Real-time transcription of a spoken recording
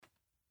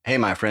Hey,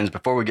 my friends,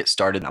 before we get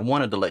started, I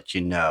wanted to let you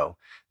know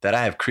that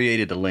I have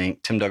created a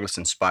link,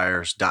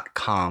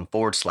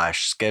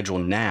 timdouglasinspires.com/schedule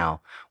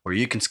now, where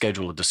you can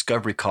schedule a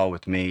discovery call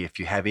with me if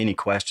you have any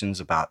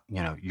questions about,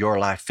 your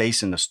life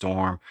facing the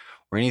storm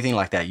or anything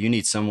like that. You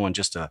need someone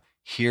just to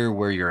hear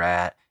where you're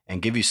at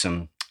and give you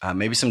some,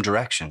 maybe some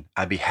direction.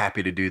 I'd be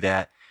happy to do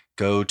that.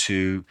 Go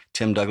to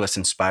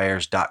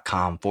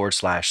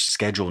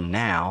timdouglasinspires.com/schedule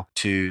now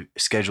to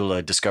schedule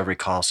a discovery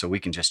call so we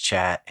can just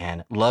chat,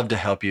 and love to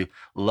help you,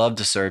 love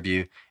to serve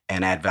you,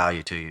 and add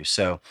value to you.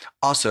 So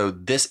also,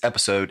 this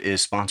episode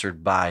is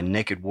sponsored by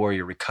Naked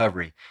Warrior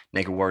Recovery.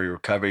 Naked Warrior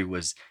Recovery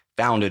was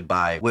founded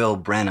by Will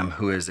Branham,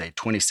 who is a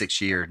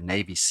 26-year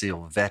Navy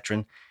SEAL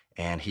veteran.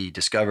 And he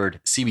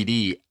discovered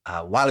CBD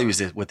while he was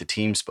with the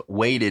teams, but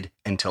waited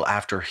until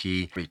after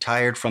he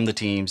retired from the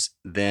teams,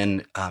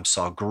 then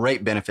saw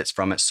great benefits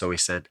from it. So he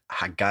said,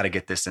 I got to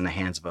get this in the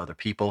hands of other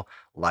people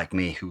like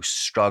me who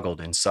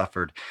struggled and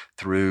suffered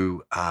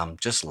through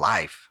just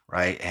life,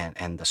 right?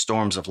 And the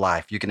storms of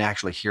life. You can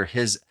actually hear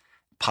his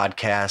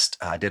podcast.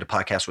 I did a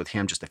podcast with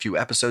him just a few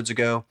episodes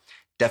ago.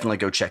 Definitely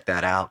go check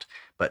that out.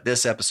 But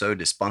this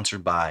episode is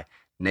sponsored by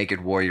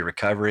Naked Warrior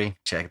Recovery.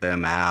 Check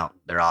them out.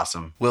 They're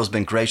awesome. Will's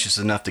been gracious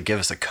enough to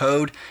give us a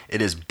code.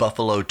 It is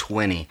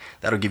Buffalo20.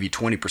 That'll give you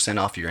 20%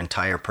 off your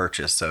entire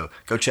purchase. So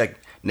go check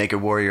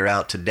Naked Warrior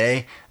out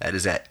today. That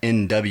is at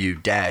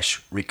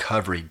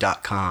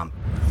nw-recovery.com.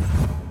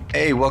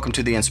 Hey, welcome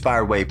to the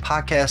Inspired Way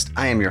podcast.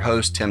 I am your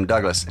host, Tim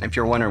Douglas. And if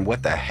you're wondering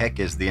what the heck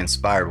is the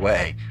Inspired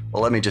Way,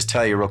 well, let me just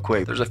tell you real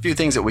quick. There's a few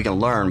things that we can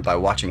learn by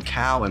watching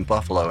cow and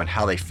buffalo and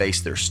how they face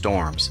their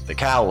storms. The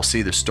cow will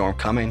see the storm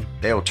coming.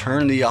 They will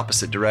turn the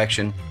opposite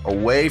direction,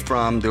 away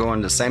from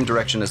going the same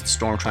direction as the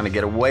storm, trying to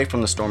get away from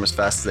the storm as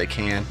fast as they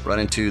can, run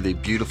into the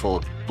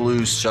beautiful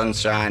blue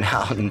sunshine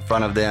out in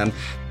front of them,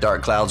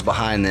 dark clouds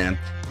behind them.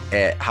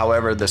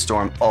 However, the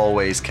storm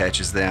always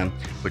catches them,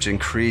 which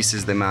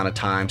increases the amount of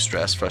time,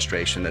 stress,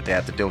 frustration that they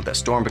have to deal with that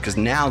storm, because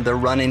now they're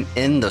running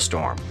in the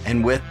storm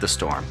and with the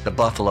storm. The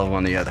buffalo,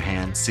 on the other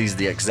hand, sees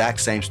the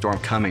exact same storm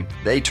coming.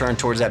 They turn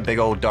towards that big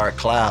old dark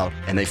cloud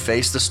and they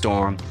face the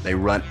storm. They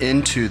run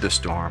into the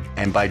storm.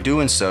 And by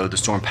doing so, the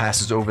storm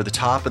passes over the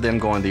top of them,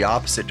 going the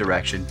opposite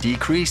direction,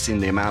 decreasing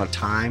the amount of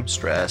time,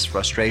 stress,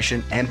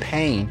 frustration, and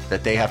pain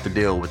that they have to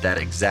deal with that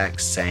exact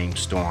same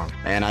storm.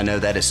 And I know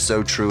that is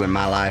so true in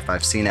my life.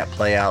 I've seen that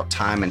play out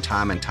time and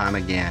time and time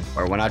again,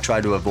 or when I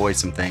try to avoid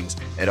some things,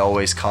 it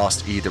always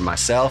costs either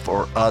myself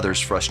or others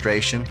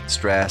frustration,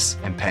 stress,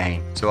 and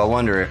pain. So I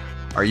wonder,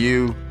 are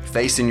you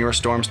facing your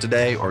storms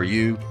today, or are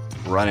you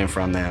running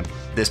from them?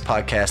 This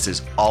podcast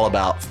is all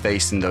about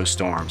facing those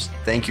storms.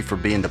 Thank you for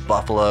being the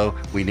buffalo.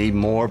 We need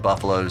more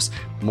buffaloes,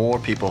 more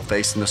people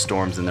facing the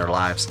storms in their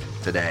lives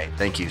today.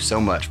 Thank you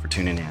so much for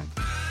tuning in.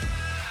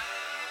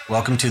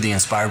 Welcome to the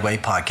Inspired Way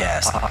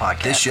podcast.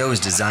 This show is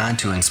designed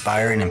to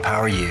inspire and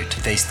empower you to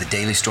face the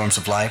daily storms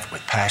of life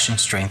with passion,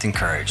 strength, and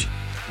courage.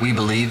 We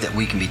believe that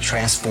we can be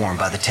transformed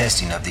by the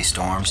testing of these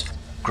storms,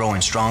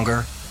 growing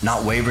stronger,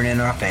 not wavering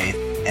in our faith,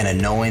 and a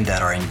knowing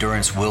that our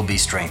endurance will be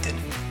strengthened.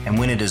 And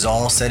when it is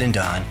all said and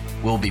done,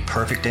 we'll be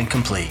perfect and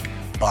complete,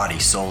 body,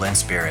 soul, and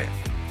spirit.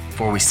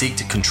 For we seek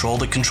to control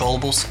the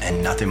controllables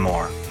and nothing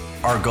more.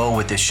 Our goal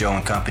with this show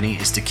and company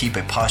is to keep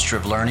a posture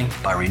of learning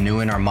by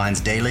renewing our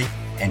minds daily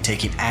and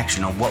taking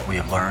action on what we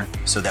have learned,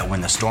 so that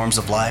when the storms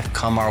of life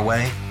come our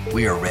way,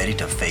 we are ready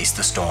to face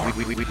the storm.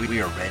 We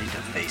are ready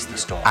to face the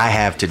storm. I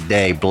have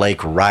today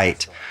Blake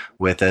Wright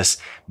with us.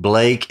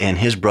 Blake and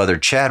his brother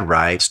Chad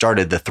Wright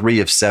started the 3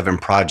 of 7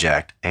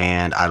 project,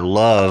 and I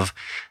love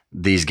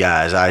these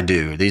guys. I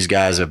do. These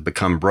guys have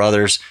become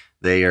brothers.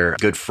 They are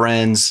good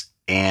friends,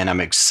 and I'm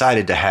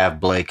excited to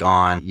have Blake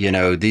on.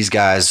 These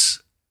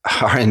guys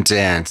are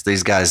intense.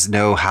 These guys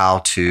know how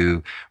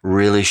to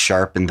really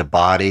sharpen the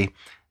body,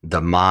 the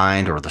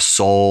mind, or the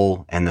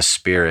soul, and the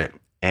spirit.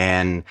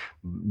 And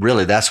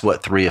really, that's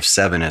what 3 of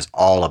 7 is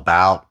all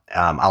about.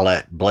 I'll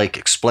let Blake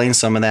explain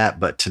some of that.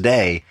 But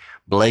today,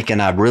 Blake and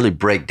I really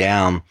break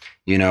down,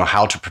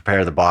 how to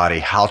prepare the body,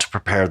 how to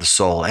prepare the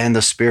soul and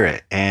the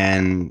spirit.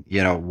 And,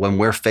 when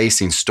we're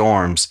facing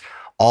storms,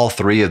 all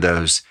 3 of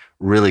those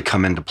really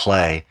come into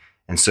play.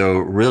 And so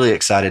really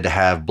excited to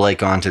have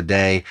Blake on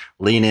today,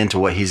 lean into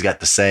what he's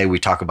got to say. We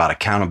talk about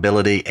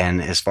accountability,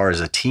 and as far as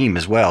a team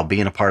as well,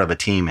 being a part of a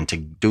team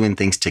and doing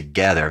things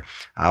together.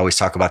 I always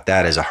talk about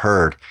that as a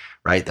herd,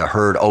 right? The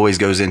herd always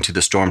goes into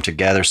the storm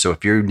together. So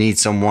if you need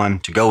someone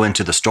to go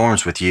into the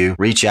storms with you,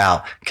 reach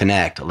out,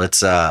 connect.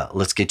 Let's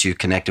get you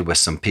connected with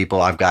some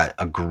people. I've got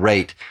a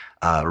great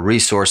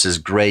resources,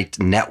 great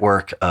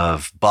network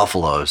of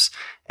buffaloes.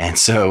 And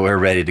so we're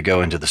ready to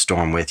go into the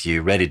storm with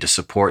you, ready to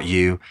support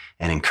you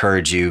and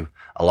encourage you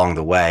along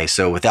the way.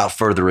 So without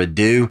further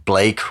ado,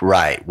 Blake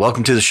Wright.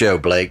 Welcome to the show,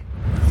 Blake.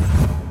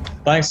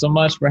 Thanks so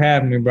much for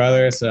having me,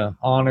 brother. It's an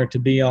honor to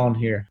be on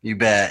here. You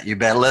bet. You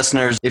bet.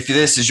 Listeners, if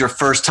this is your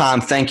first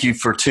time, thank you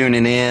for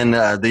tuning in.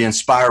 The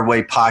Inspired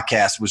Way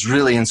podcast was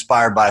really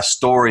inspired by a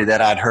story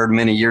that I'd heard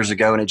many years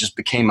ago, and it just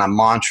became my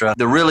mantra.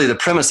 The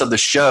premise of the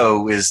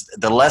show is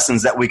the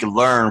lessons that we could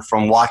learn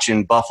from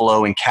watching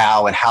buffalo and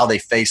cow and how they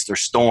face their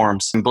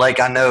storms. And Blake,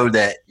 I know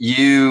that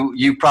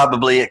you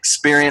probably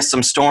experienced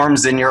some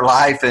storms in your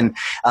life and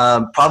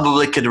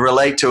probably could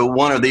relate to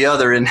one or the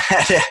other in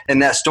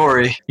that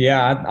story.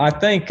 Yeah, I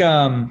think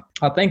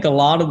a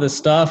lot of the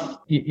stuff,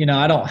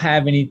 I don't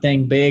have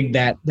anything big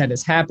that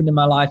has happened in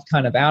my life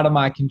kind of out of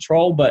my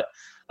control, but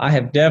I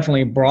have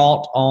definitely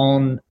brought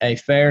on a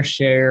fair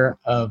share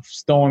of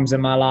storms in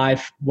my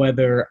life,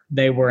 whether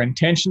they were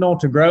intentional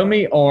to grow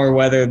me or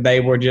whether they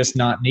were just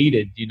not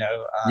needed,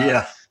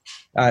 Yeah.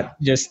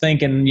 Just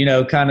thinking,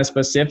 kind of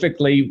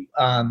specifically,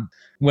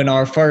 when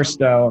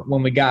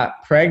we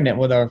got pregnant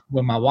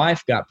when my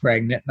wife got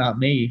pregnant, not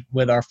me,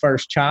 with our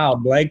first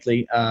child,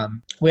 Blakely,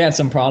 we had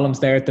some problems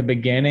there at the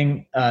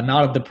beginning,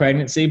 not of the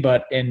pregnancy,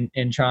 but in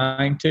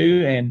trying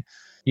to. And,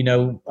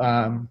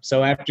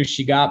 so after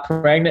she got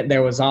pregnant,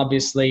 there was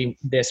obviously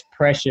this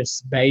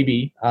precious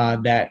baby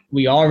that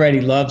we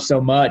already love so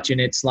much. And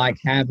it's like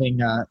having,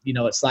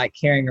 it's like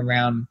carrying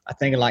around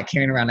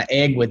an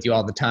egg with you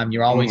all the time.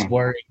 You're always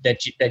worried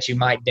that you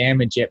might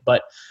damage it.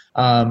 But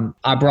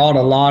I brought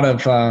a lot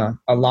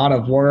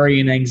of worry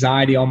and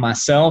anxiety on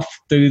myself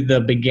through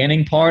the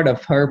beginning part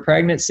of her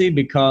pregnancy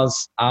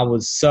because I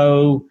was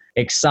so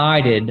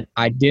excited.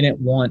 I didn't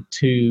want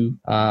to,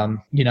 I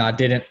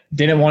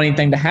didn't want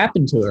anything to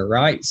happen to her.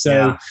 Right.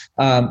 So,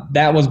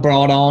 that was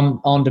brought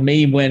onto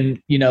me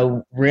when,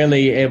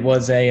 really it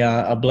was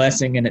a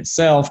blessing in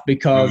itself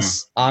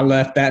because I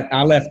left that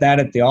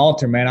at the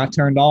altar, man. I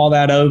turned all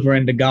that over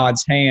into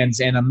God's hands,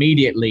 and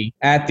immediately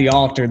at the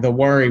altar, the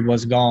worry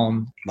was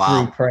gone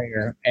through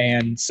prayer.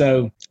 And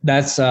so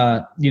that's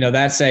a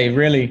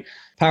really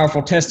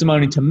powerful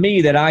testimony to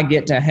me that I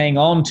get to hang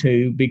on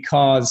to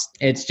because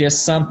it's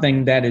just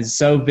something that is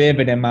so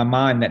vivid in my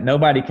mind that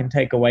nobody can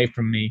take away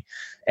from me.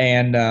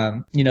 And,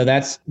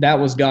 that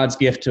was God's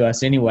gift to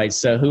us anyway.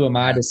 So who am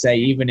I to say,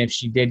 even if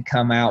she did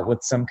come out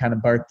with some kind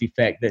of birth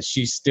defect, that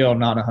she's still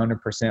not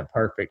 100%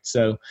 perfect.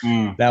 So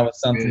that was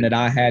something that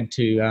I had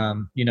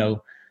to,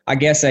 I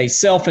guess a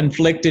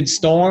self-inflicted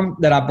storm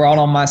that I brought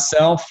on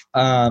myself,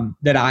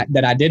 that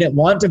I didn't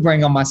want to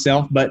bring on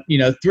myself, but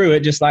through it,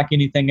 just like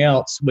anything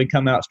else, we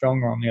come out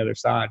stronger on the other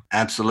side.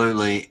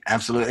 Absolutely,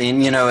 absolutely,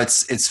 and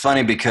it's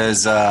funny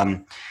because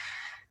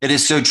it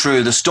is so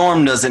true. The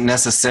storm doesn't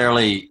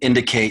necessarily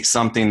indicate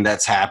something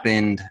that's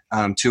happened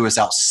to us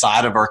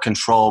outside of our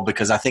control,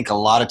 because I think a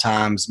lot of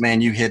times,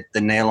 man, you hit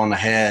the nail on the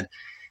head.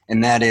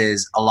 And that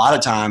is, a lot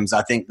of times,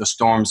 I think the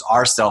storms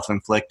are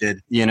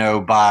self-inflicted,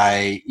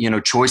 by,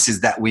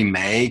 choices that we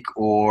make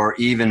or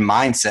even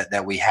mindset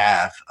that we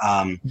have.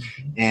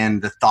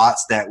 And the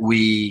thoughts that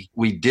we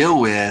deal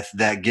with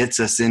that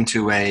gets us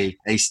into a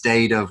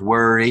state of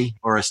worry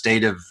or a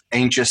state of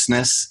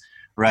anxiousness,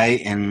 right?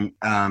 And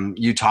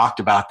you talked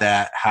about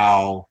that,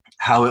 how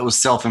it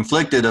was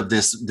self-inflicted of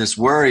this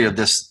worry of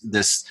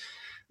this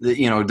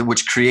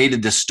which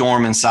created this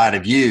storm inside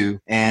of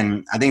you.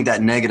 And I think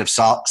that negative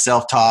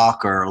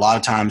self-talk, or a lot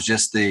of times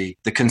just the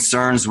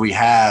concerns we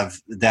have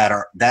that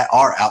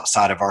are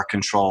outside of our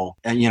control,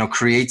 and,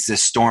 creates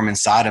this storm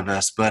inside of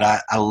us. But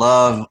I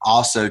love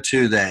also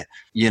too that,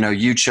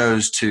 you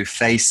chose to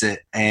face it,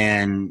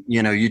 and,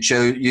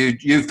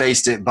 you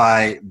faced it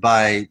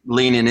by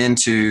leaning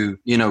into,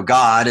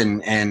 God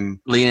and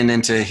leaning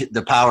into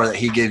the power that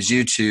He gives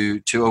you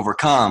to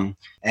overcome.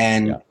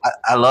 And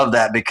I love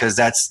that, because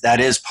that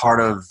is part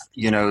of,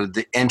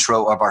 the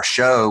intro of our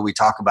show. We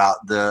talk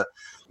about that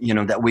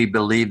we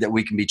believe that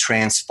we can be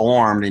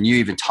transformed. And you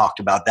even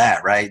talked about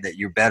that, right? That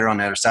you're better on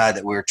the other side,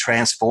 that we're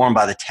transformed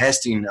by the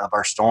testing of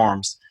our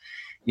storms,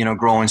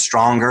 growing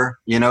stronger,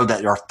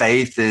 that our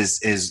faith is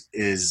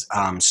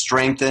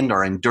strengthened,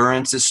 our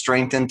endurance is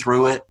strengthened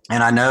through it.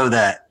 And I know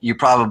that you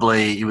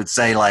would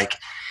say, like,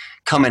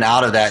 coming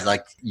out of that,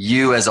 like,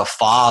 you as a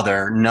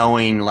father,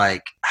 knowing,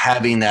 like,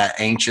 having that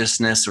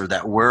anxiousness or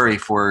that worry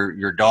for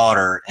your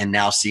daughter and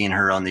now seeing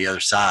her on the other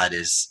side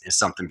is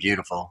something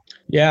beautiful.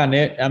 Yeah. And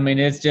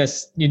it's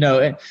just,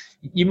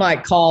 you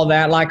might call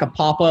that like a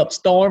pop-up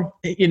storm.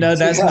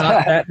 That's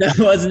not that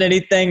wasn't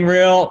anything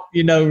real,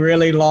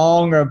 really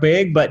long or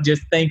big, but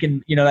just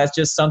thinking, that's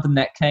just something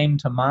that came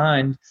to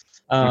mind.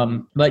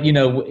 But,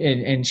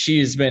 and she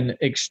has been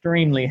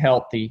extremely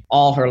healthy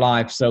all her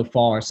life so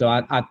far. So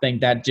I think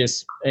that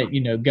just,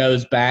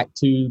 goes back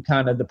to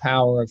kind of the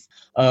power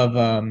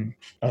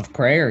of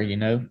prayer,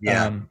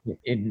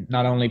 it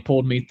not only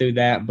pulled me through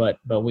that, but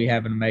we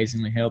have an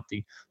amazingly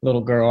healthy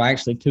little girl,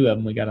 actually 2 of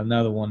them. We got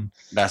another one.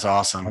 That's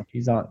awesome.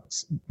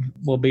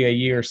 Will be a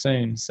year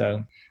soon.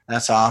 So.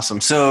 That's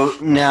awesome. So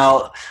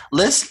now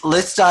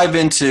let's dive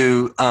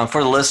into,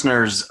 for the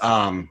listeners,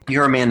 you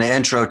heard me in the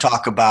intro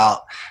talk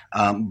about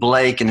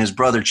Blake and his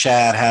brother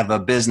Chad have a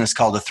business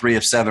called the 3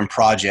 of 7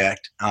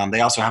 Project.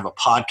 They also have a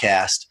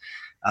podcast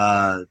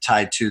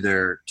tied to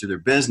their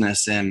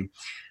business. And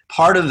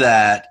part of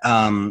that,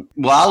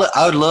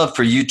 I would love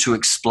for you to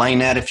explain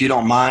that if you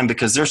don't mind,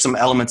 because there's some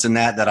elements in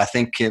that I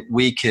think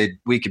we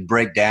could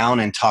break down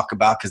and talk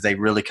about, because they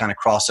really kind of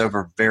cross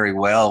over very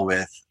well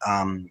with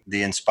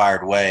the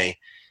Inspired Way.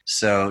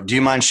 So do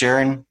you mind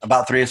sharing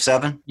about 3 of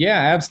 7? Yeah,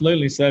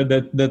 absolutely. So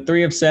the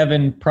 3 of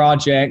 7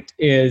 project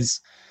is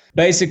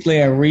basically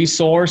a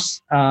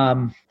resource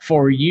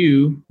for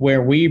you,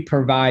 where we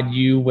provide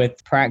you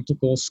with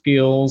practical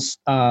skills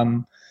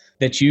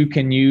that you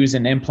can use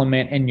and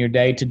implement in your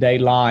day-to-day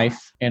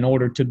life in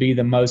order to be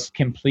the most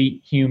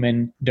complete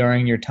human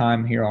during your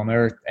time here on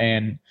earth.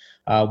 And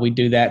we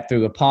do that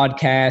through a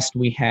podcast.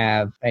 We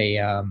have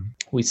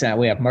we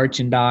have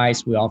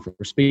merchandise. We offer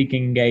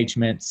speaking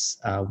engagements.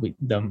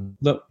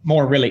 The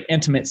more really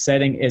intimate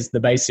setting is the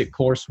basic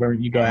course, where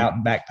you go out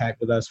and backpack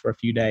with us for a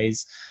few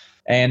days.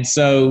 And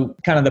so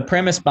kind of the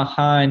premise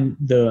behind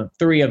the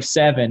 3 of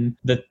 7,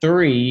 the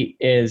 3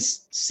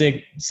 is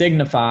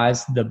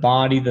signifies the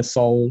body, the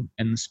soul,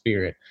 and the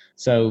spirit.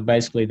 So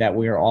basically that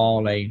we are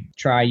all a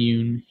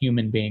triune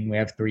human being. We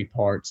have 3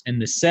 parts.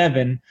 And the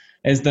 7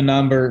 is the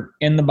number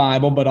in the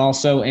Bible, but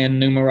also in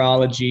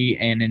numerology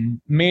and in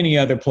many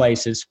other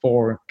places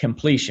for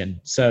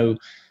completion. So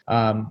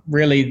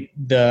really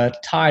the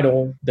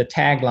title, the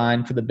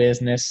tagline for the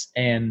business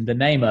and the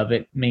name of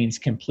it means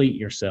complete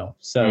yourself.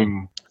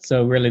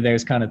 So really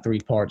there's kind of 3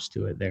 parts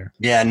to it there.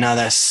 Yeah, no,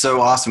 that's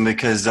so awesome,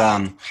 because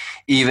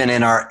even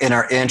in our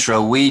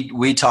intro,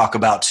 we talk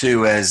about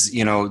too, as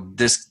you know,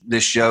 this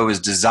show is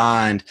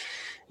designed,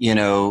 you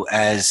know,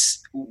 as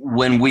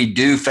when we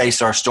do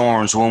face our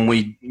storms, when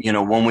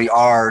we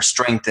are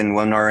strengthened,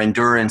 when our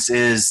endurance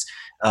is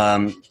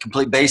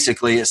complete.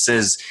 Basically, it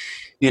says,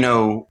 you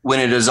know, when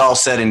it is all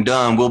said and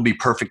done, we'll be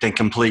perfect and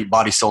complete,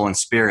 body, soul, and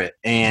spirit.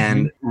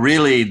 And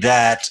really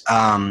that,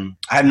 I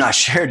have not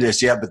shared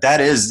this yet, but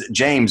that is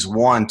James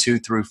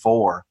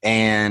 1:2-4.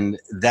 And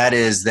that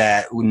is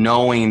that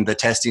knowing the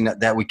testing,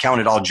 that we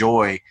count it all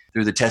joy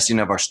through the testing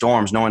of our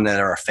storms, knowing that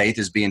our faith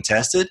is being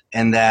tested,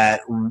 and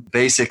that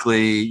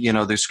basically, you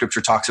know, the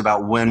scripture talks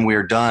about when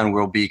we're done,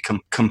 we'll be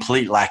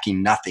complete,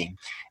 lacking nothing.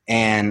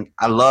 And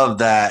I love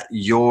that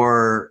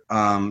your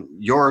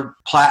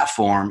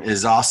platform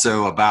is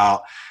also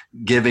about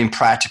giving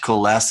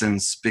practical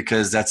lessons,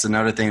 because that's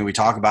another thing we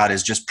talk about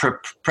is just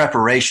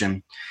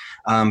preparation,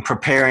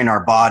 preparing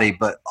our body,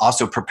 but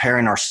also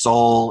preparing our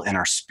soul and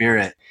our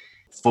spirit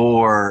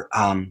for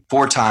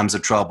times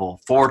of trouble,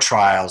 for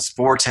trials,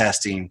 for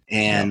testing.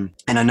 And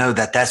I know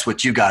that that's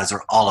what you guys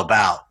are all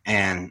about.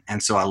 And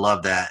so I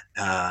love that.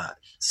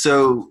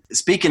 So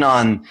speaking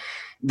on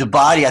the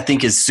body, I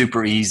think is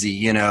super easy,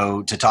 you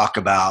know, to talk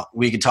about.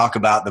 We could talk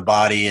about the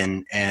body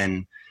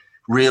and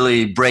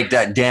really break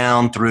that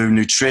down through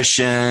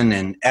nutrition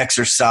and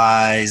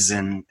exercise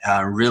and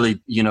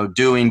really, you know,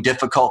 doing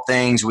difficult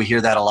things. We hear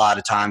that a lot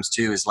of times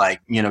too, is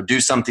like, you know, do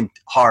something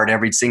hard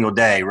every single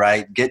day,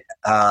 right?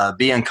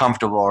 Be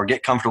uncomfortable, or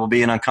get comfortable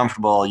being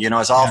uncomfortable. You know,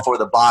 it's all for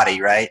the body,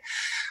 right?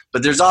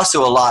 But there's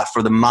also a lot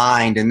for the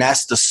mind, and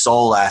that's the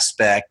soul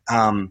aspect.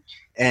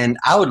 And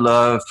I would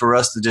love for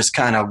us to just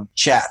kind of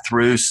chat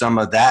through some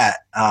of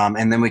that,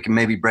 and then we can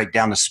maybe break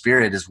down the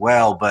spirit as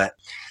well. But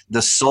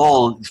the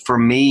soul for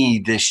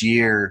me this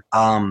year,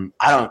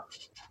 I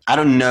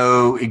don't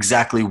know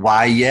exactly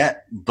why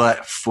yet,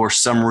 but for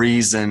some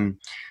reason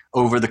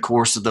over the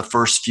course of the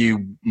first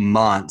few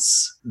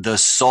months, the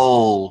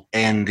soul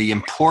and the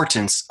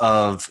importance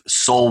of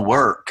soul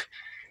work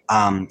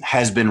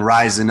has been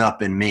rising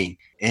up in me.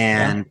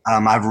 And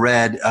I've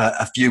read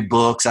a few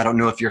books. I don't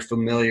know if you're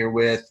familiar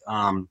with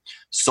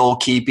Soul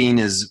Keeping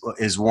is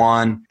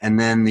one. And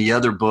then the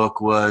other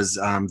book was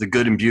The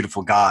Good and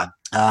Beautiful God.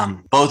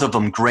 Both of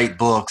them great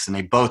books, and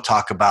they both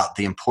talk about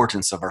the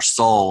importance of our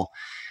soul.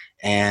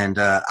 And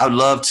I would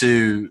love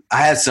to, I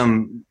had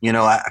some, you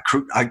know,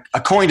 I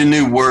coined a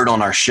new word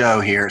on our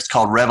show here. It's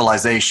called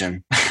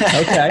revelization.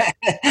 Okay.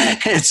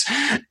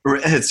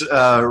 it's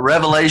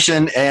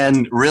revelation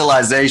and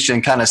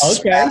realization kind of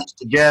smashed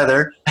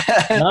together.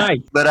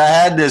 Nice. But I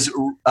had this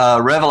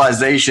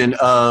revelization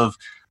of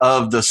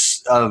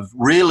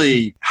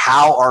really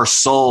how our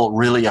soul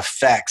really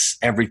affects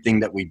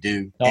everything that we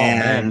do.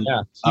 And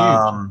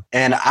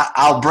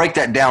I'll break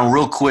that down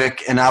real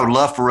quick. And I would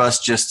love for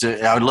us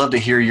I would love to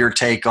hear your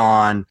take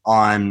on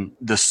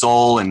the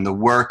soul and the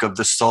work of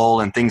the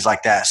soul and things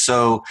like that.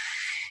 So,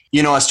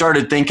 you know, I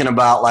started thinking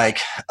about like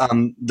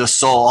the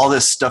soul, all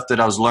this stuff that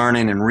I was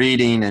learning and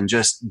reading and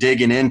just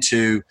digging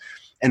into.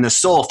 And the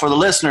soul, for the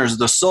listeners,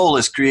 the soul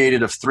is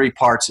created of 3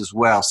 parts as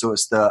well. So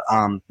it's the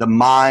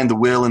mind, the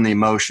will, and the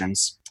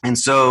emotions. And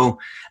so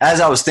as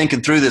I was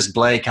thinking through this,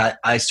 Blake,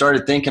 I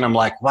started thinking, I'm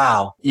like,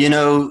 wow, you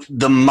know,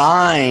 the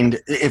mind,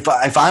 if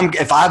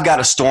I've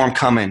got a storm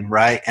coming,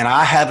 right, and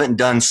I haven't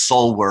done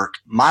soul work,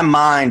 my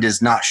mind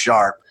is not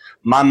sharp.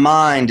 My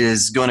mind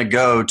is going to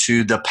go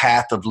to the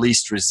path of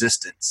least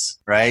resistance,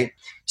 right?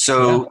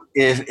 So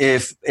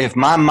if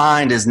my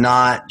mind is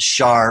not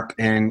sharp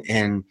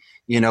and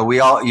you know, we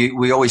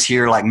always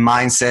hear like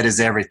mindset is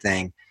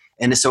everything.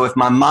 And so if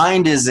my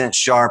mind isn't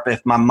sharp,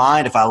 if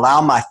I allow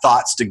my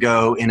thoughts to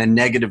go in a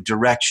negative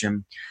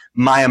direction,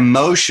 my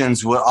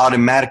emotions will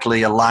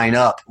automatically align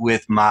up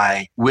with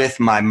my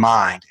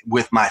mind,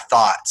 with my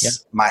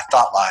thoughts, my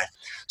thought life.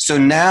 So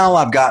now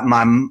I've got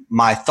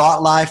my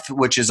thought life,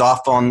 which is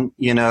off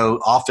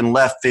in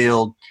left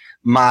field.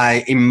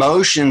 My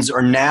emotions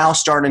are now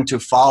starting to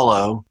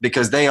follow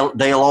because they'll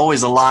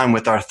always align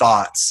with our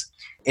thoughts.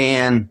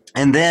 And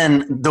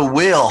then the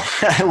will,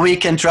 we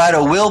can try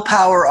to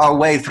willpower our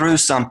way through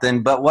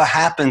something, but what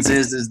happens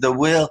is the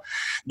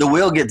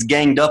will gets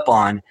ganged up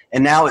on,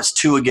 and now it's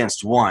 2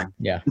 against 1.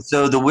 Yeah.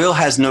 So the will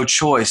has no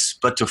choice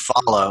but to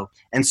follow.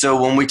 And so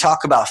when we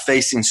talk about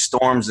facing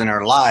storms in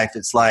our life,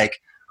 it's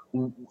like,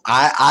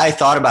 I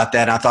thought about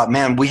that. And I thought,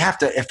 man, we have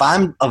to, if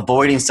I'm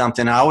avoiding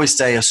something, I always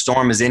say a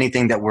storm is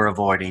anything that we're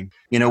avoiding,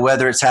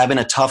 whether it's having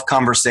a tough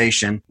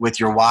conversation with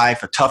your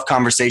wife, a tough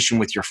conversation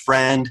with your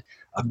friend,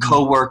 a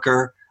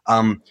coworker,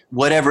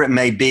 whatever it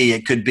may be.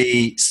 It could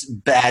be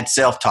bad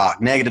self-talk,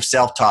 negative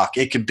self-talk.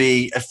 It could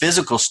be a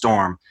physical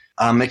storm.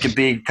 It could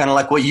be kind of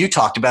like what you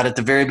talked about at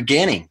the very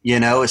beginning,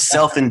 it's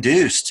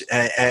self-induced,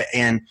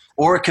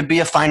 or it could be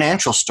a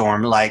financial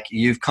storm, like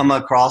you've come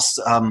across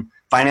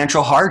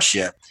financial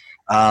hardship.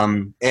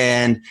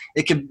 And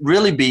it could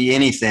really be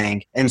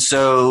anything. And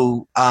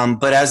so,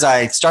 but as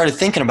I started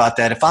thinking about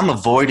that, if I'm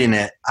avoiding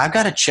it, I've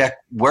got to check,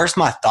 where's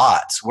my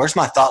thoughts? Where's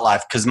my thought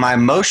life? Because my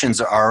emotions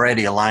are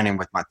already aligning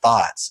with my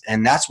thoughts.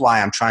 And that's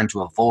why I'm trying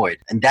to avoid.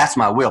 And that's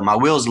my will. My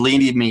will is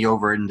leading me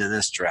over into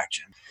this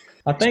direction.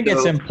 I think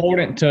it's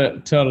important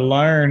to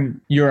learn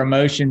your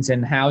emotions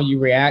and how you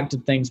react to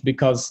things,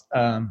 because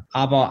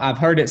I've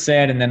heard it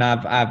said, and then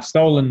I've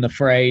stolen the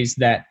phrase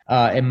that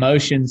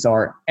emotions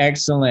are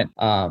excellent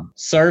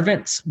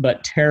servants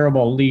but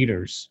terrible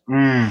leaders.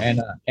 And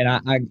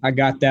I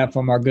got that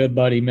from our good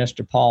buddy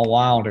Mr. Paul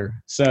Wilder.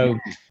 So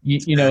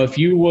if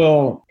you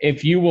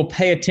will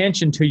pay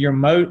attention to your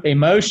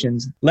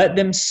emotions, let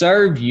them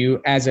serve you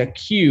as a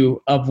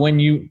cue of when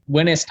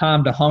it's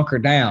time to hunker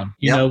down.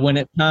 When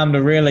it's time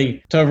to really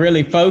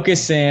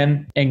focus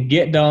in and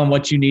get done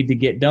what you need to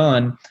get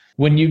done.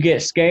 When you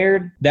get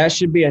scared, that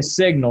should be a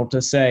signal to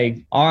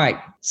say, all right,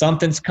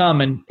 something's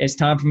coming. It's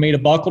time for me to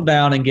buckle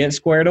down and get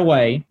squared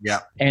away. Yeah.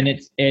 And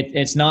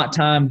it's not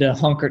time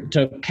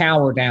to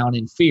cower down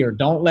in fear.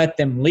 Don't let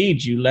them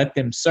lead you. Let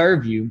them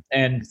serve you.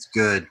 And it's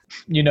good.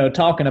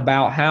 Talking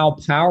about how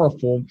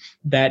powerful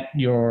that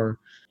your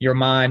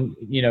mind,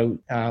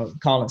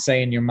 call it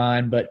saying your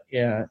mind, but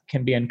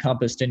can be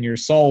encompassed in your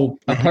soul.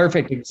 A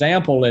perfect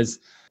example is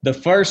the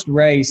first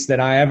race that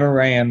I ever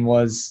ran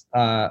was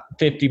a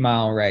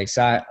 50-mile race.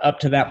 Up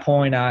to that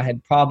point, I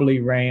had probably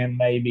ran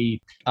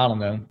maybe,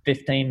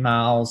 15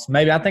 miles.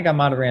 Maybe I think I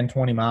might have ran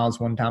 20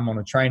 miles one time on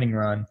a training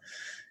run.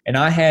 And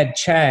I had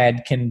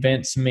Chad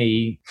convince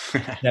me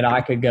that I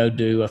could go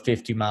do a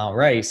 50-mile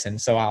race. And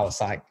so I was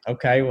like,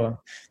 okay,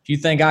 well, if you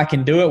think I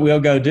can do it,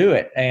 we'll go do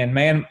it. And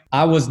man,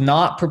 I was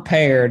not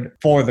prepared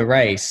for the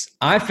race.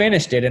 I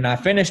finished it, and I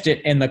finished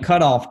it in the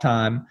cutoff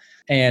time.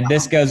 And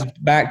this goes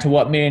back to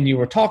what me and you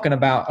were talking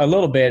about a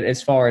little bit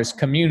as far as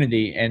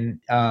community. And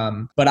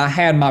but I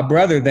had my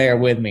brother there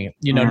with me.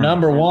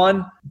 Number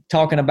one,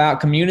 talking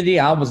about community,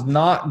 I was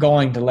not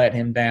going to let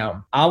him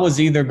down. I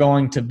was either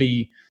going to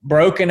be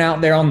broken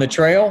out there on the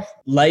trail,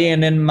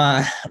 laying on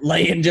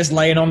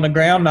the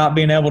ground, not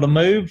being able to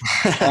move,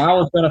 or I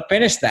was going to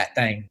finish that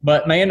thing.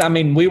 But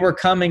man, we were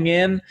coming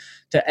in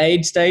to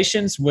aid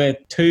stations with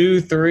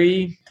 2,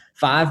 3,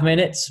 5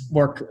 minutes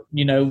work,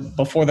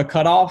 before the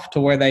cutoff, to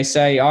where they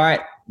say, all right,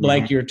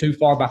 Blake, you're too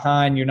far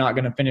behind. You're not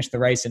going to finish the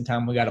race in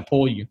time. We got to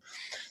pull you.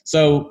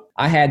 So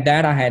I had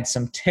that. I had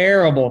some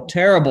terrible,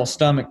 terrible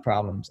stomach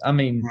problems.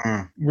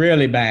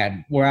 Really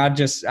bad, where I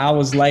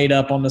was laid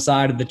up on the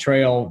side of the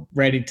trail,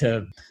 ready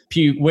to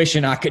puke,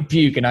 wishing I could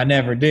puke, and I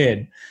never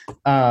did.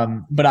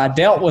 But I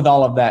dealt with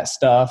all of that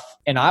stuff,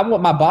 and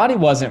my body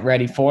wasn't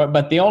ready for it.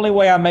 But the only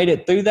way I made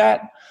it through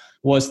that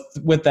was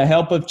with the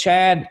help of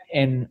Chad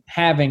and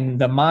having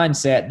the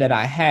mindset that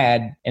I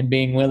had and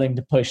being willing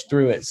to push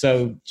through it.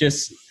 So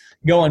just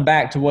going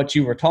back to what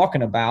you were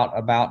talking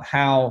about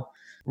how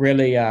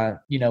really,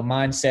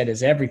 mindset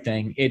is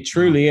everything. It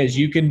truly is.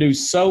 You can do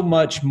so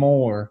much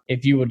more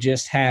if you will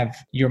just have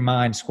your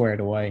mind squared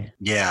away.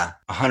 Yeah,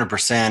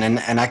 100%.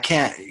 And I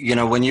can't,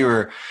 when you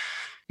were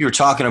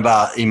talking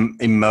about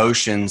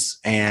emotions,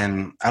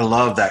 and I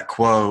love that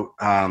quote.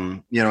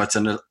 It's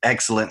an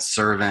excellent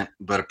servant,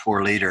 but a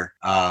poor leader.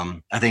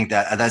 I think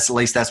that's at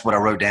least that's what I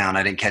wrote down.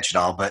 I didn't catch it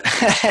all, but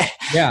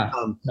yeah,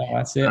 no,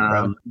 that's it.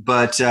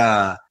 But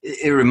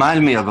it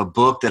reminded me of a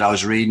book that I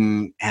was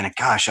reading, and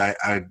gosh,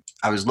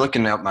 I was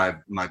looking at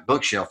my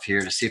bookshelf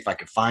here to see if I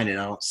could find it.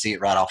 I don't see it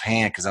right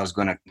offhand because I was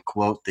going to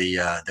quote the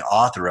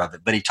author of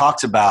it, but he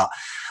talks about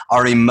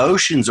our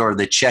emotions are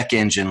the check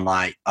engine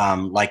light,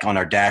 like on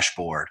our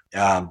dashboard.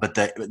 But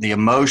the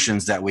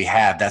emotions that we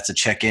have, that's a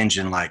check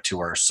engine light to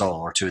our soul,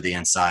 or to the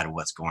inside of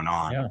what's going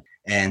on. Yeah.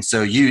 And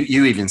so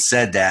you even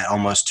said that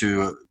almost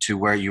to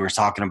where you were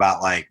talking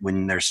about, like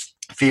when there's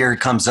fear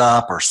comes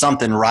up or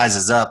something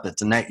rises up,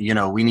 it's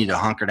we need to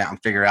hunker down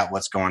and figure out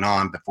what's going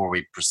on before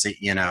we proceed,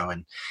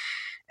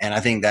 and I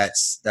think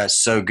that's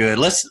so good.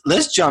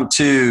 Let's jump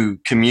to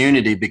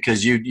community,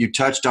 because you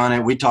touched on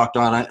it. We talked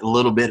on it a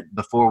little bit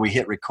before we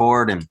hit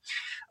record, and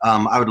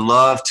I would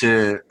love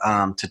to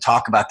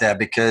talk about that,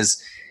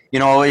 because I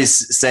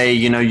always say,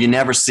 you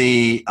never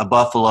see a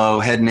buffalo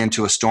heading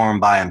into a storm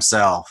by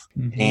himself.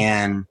 Mm-hmm.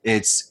 And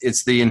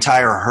it's the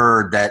entire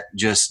herd that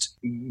just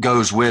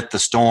goes with the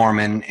storm.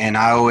 And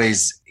I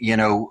always,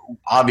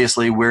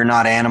 obviously we're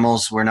not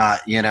animals. We're not,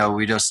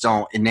 we just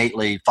don't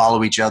innately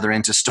follow each other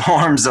into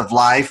storms of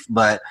life.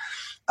 But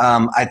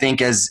I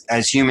think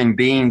as human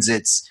beings,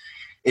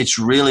 it's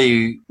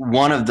really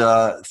one of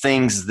the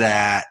things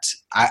that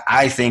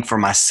I think for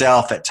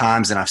myself at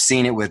times, and I've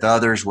seen it with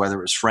others,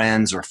 whether it's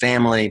friends or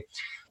family,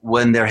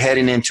 when they're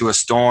heading into a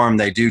storm,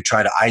 they do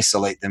try to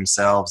isolate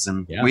themselves.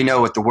 And we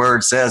know what the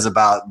word says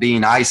about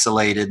being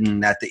isolated,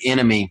 and that the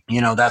enemy,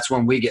 that's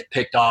when we get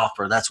picked off,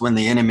 or that's when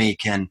the enemy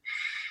can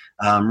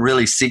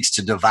really seeks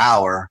to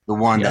devour the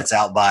one that's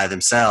out by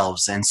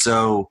themselves. And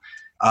so,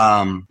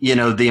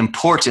 the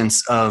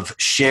importance of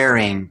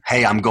sharing,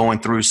 hey, I'm going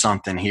through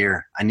something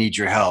here, I need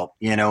your help,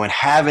 and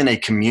having a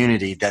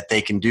community that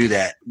they can do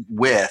that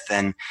with.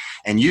 And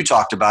you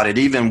talked about it,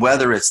 even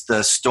whether it's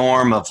the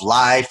storm of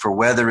life, or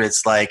whether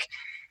it's like,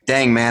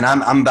 dang, man,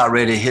 I'm about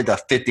ready to hit a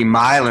 50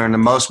 miler, and the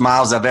most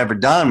miles I've ever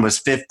done was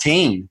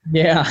 15.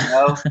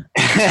 Yeah.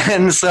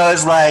 And so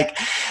it's like,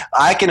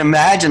 I can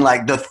imagine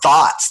like the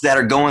thoughts that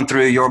are going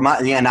through your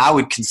mind. And I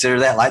would consider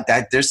that like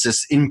that. There's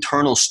this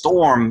internal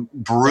storm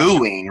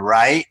brewing,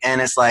 right? And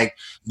it's like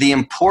the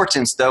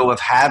importance, though, of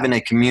having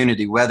a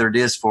community, whether it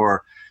is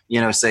for,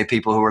 say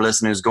people who are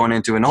listening who's going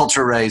into an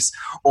ultra race,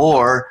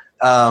 or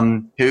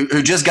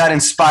who just got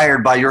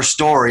inspired by your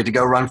story to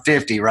go run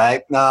 50,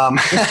 right?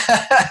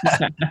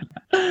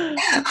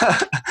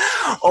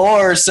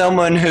 Or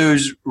someone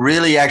who's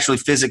really actually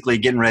physically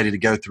getting ready to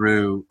go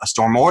through a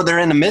storm, or they're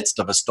in the midst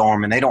of a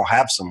storm and they don't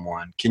have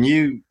someone. Can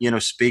you,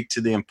 speak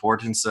to the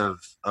importance of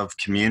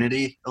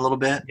community a little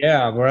bit?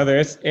 Yeah,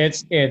 brother,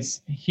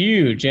 it's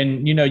huge.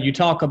 And, you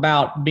talk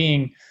about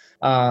being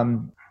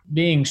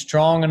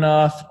strong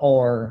enough,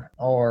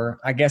 or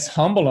I guess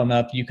humble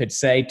enough, you could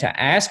say, to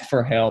ask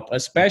for help,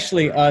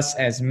 especially us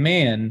as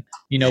men.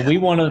 We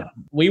want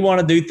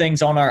to do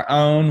things on our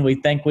own. We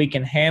think we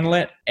can handle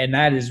it. And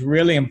that is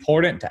really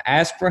important, to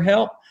ask for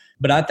help.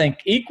 But I think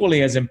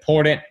equally as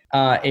important,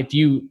 if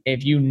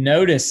you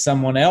notice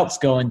someone else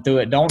going through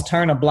it, don't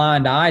turn a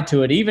blind eye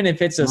to it. Even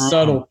if it's a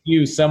subtle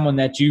cue, someone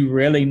that you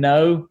really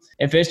know,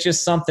 if it's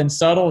just something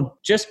subtle,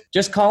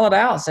 just call it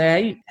out.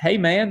 Say, hey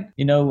man,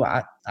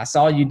 I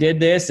saw you did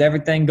this,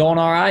 everything going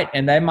all right,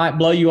 and they might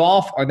blow you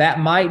off, or that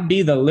might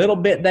be the little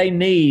bit they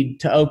need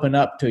to open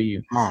up to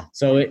you.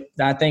 So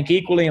I think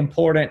equally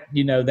important,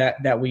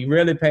 that we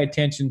really pay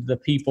attention to the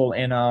people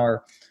in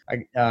our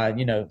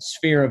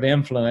sphere of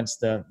influence,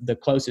 the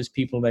closest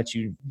people that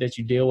you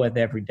deal with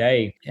every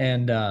day.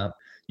 And,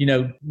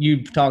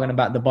 you talking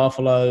about the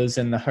buffaloes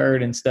and the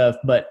herd and stuff,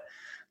 but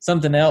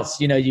something else,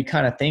 you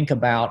kind of think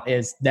about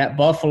is that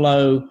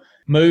buffalo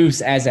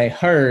moves as a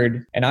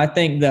herd. And I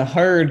think the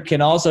herd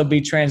can also be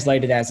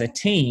translated as a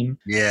team.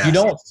 Yeah. You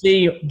don't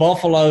see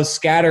buffaloes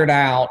scattered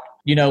out,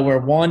 where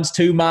one's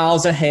 2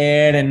 miles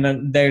ahead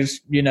and there's,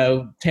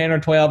 10 or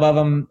 12 of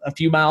them a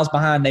few miles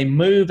behind. They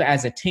move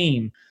as a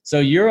team. So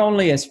you're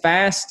only as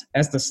fast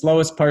as the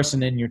slowest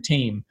person in your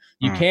team.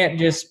 You can't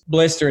just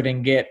blister it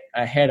and get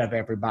ahead of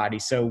everybody.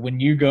 So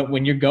when you're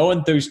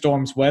going through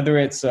storms, whether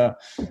it's a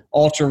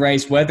ultra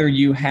race, whether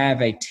you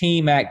have a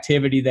team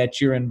activity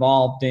that you're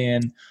involved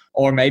in,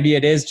 or maybe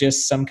it is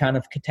just some kind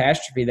of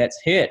catastrophe that's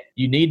hit,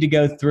 you need to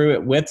go through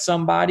it with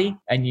somebody,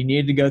 and you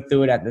need to go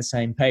through it at the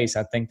same pace.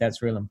 I think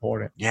that's real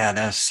important. Yeah,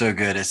 that's so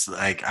good. It's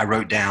like I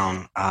wrote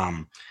down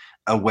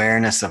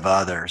awareness of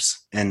others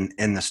in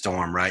the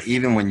storm, right?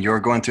 Even when you're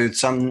going through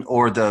something,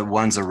 or the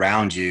ones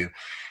around you.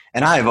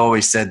 And I have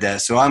always said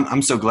that. So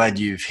I'm so glad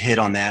you've hit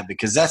on that,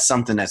 because that's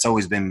something that's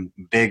always been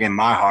big in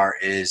my heart,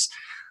 is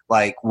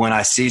like when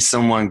I see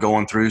someone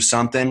going through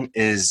something,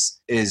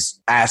 is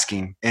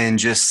asking and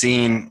just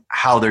seeing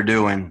how they're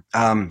doing.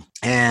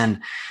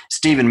 And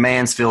Stephen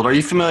Mansfield, are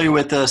you familiar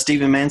with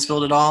Stephen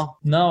Mansfield at all?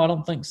 No, I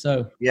don't think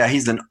so. Yeah,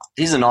 he's an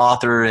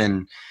author,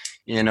 and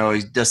he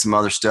does some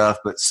other stuff,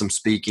 but some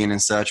speaking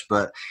and such.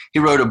 But he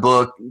wrote a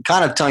book,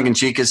 kind of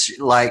tongue-in-cheek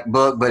like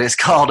book, but it's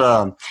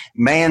called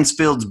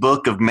Mansfield's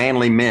Book of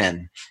Manly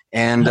Men.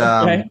 And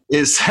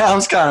it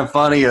sounds kind of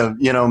funny,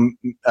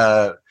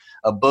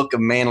 a book of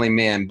manly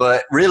men.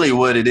 But really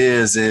what it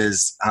is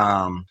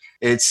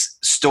it's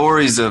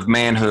stories of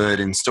manhood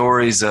and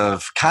stories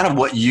of kind of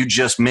what you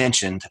just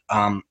mentioned.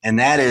 And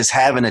that is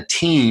having a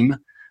team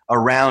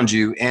around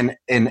you, and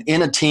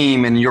in a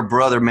team. And your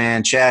brother,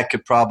 man, Chad,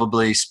 could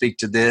probably speak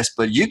to this,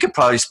 but you could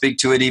probably speak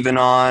to it even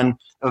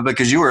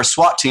because you were a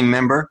SWAT team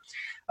member,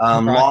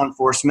 law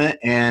enforcement.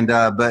 And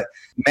but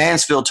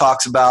Mansfield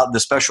talks about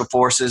the special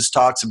forces,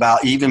 talks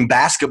about even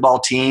basketball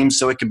teams.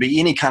 So it could be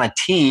any kind of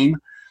team.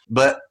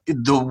 But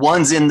the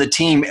ones in the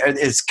team,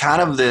 it's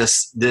kind of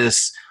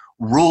this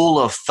rule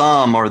of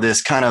thumb, or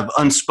this kind of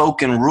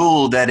unspoken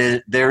rule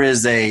that there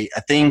is a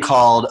thing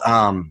called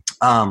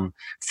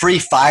free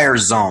fire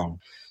zone.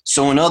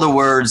 So in other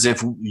words,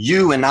 if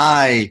you and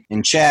I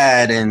and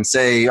Chad and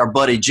say our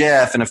buddy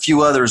Jeff and a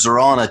few others are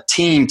on a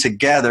team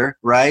together,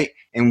 right,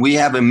 and we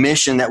have a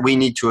mission that we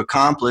need to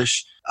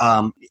accomplish,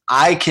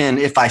 I can,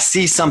 if I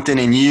see something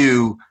in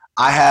you,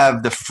 I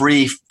have the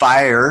free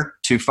fire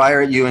to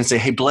fire at you and say,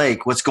 hey,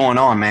 Blake, what's going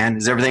on, man?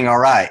 Is everything all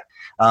right?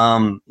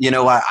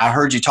 I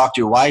heard you talk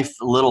to your wife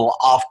a little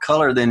off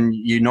color than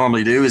you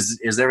normally do.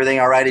 Is everything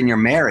all right in your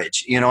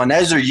marriage? And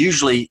those are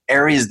usually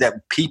areas that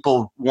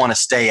people want to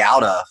stay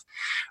out of.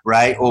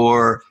 Right.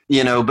 Or,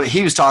 but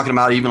he was talking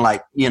about even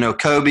like,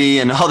 Kobe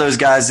and all those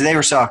guys, they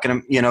were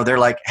talking, they're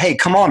like, hey,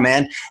 come on,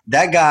 man.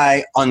 That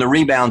guy on the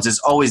rebounds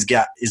is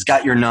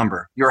got your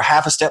number. You're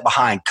half a step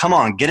behind. Come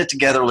on, get it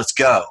together. Let's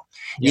go.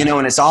 Yeah.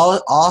 And it's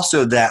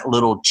also that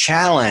little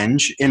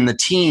challenge in the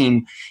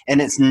team,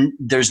 and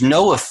there's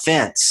no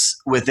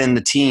offense within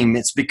the team.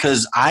 It's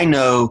because I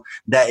know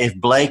that if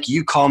Blake,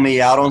 you call me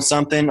out on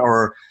something,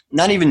 or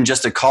not even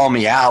just to call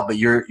me out, but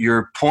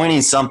you're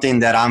pointing something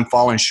that I'm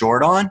falling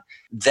short on,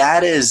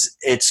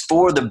 it's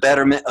for the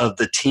betterment of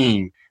the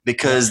team,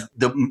 because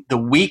the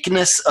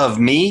weakness of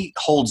me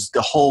holds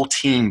the whole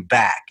team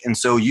back. And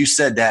so you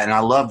said that, and I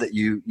love that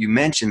you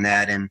mentioned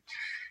that.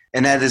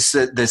 And that is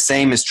the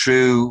same is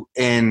true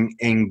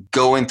in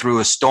going through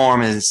a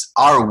storm. Is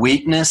our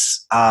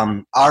weakness,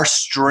 our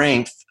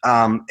strength.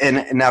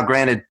 And now,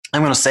 granted,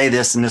 I'm going to say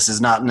this, and this is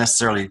not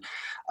necessarily,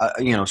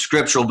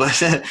 scriptural, but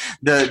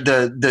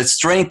the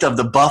strength of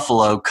the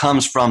buffalo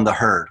comes from the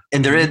herd,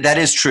 and that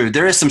is true.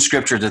 There is some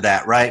scripture to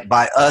that, right?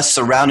 By us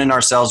surrounding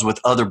ourselves with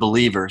other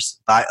believers,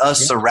 by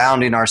us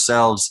surrounding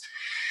ourselves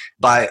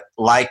by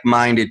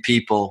like-minded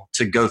people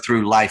to go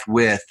through life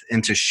with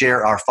and to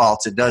share our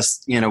faults. It does,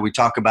 we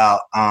talk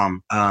about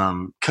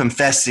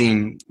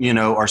confessing,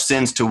 our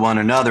sins to one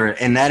another,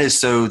 and that is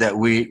so that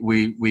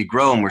we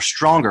grow and we're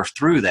stronger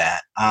through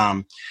that.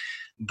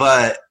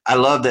 But I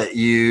love that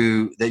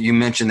you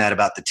mentioned that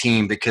about the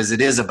team, because it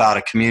is about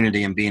a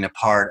community and being a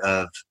part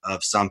of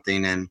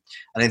something. And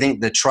I think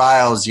the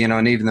trials,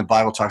 and even the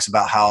Bible talks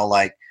about how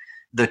like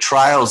the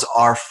trials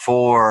are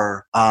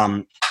for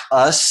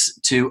us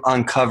to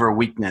uncover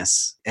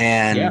weakness.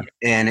 And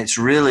it's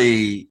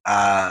really,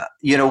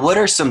 what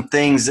are some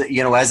things that,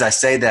 as I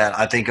say that,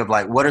 I think of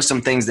like, what are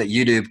some things that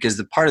you do? Because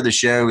the part of the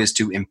show is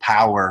to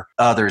empower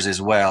others as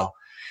well.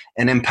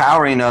 And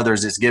empowering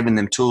others is giving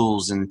them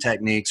tools and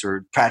techniques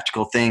or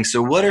practical things.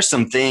 So what are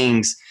some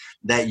things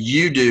that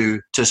you do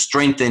to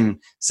strengthen,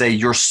 say,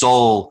 your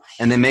soul,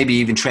 and then maybe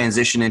even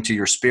transition into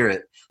your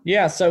spirit?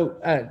 Yeah. So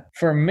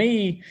for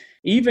me,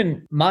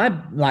 even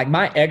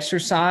my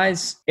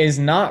exercise is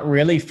not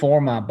really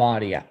for my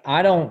body.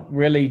 I don't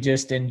really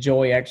just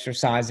enjoy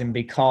exercising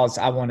because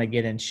I want to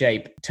get in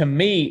shape. To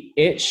me,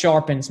 it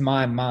sharpens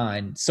my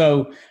mind.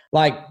 So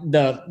like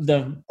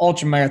the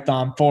ultra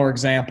marathon, for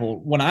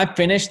example, when I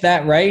finished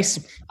that race,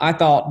 I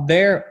thought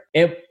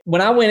when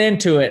I went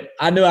into it,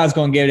 I knew I was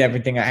going to give it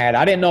everything I had.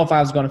 I didn't know if I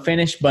was going to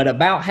finish, but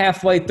about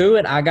halfway through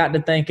it, I got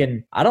to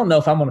thinking, I don't know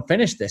if I'm going to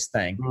finish this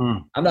thing.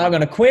 I'm not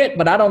going to quit,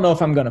 but I don't know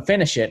if I'm going to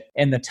finish it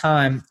in the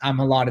time I'm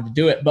allotted to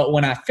do it. But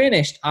when I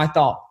finished, I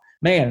thought,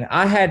 man,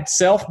 I had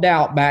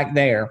self-doubt back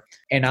there,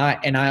 and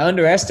I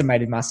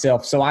underestimated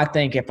myself. So I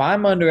think if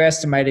I'm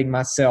underestimating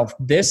myself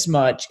this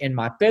much in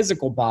my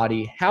physical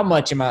body, how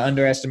much am I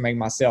underestimating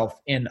myself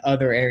in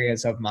other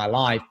areas of my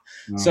life?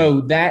 So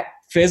that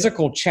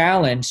physical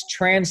challenge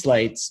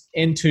translates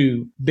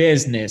into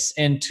business,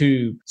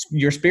 into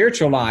your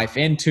spiritual life,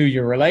 into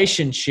your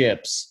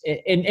relationships,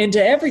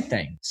 into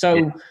everything.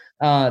 So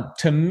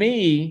to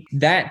me,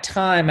 that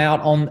time out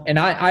on, and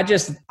I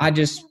just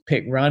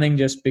pick running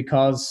just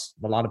because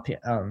a lot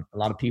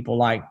of people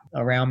like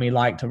around me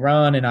like to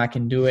run, and I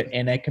can do it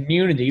in a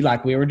community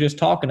like we were just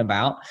talking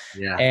about.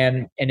 Yeah.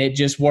 And it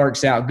just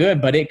works out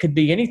good. But it could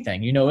be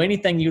anything,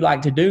 anything you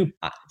like to do.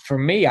 For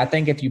me, I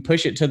think if you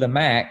push it to the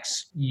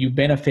max, you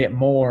benefit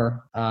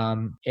more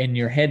in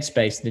your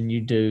headspace than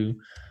you do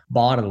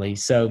bodily.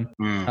 So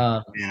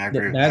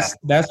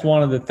that's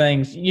one of the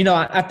things,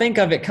 I think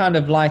of it kind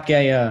of like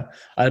a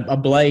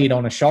blade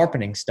on a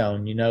sharpening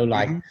stone,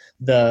 like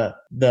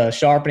the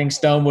sharpening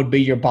stone would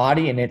be your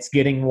body, and it's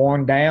getting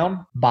worn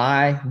down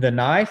by the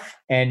knife,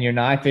 and your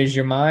knife is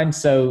your mind.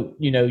 So,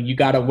 you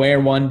got to wear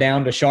one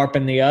down to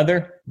sharpen the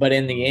other, but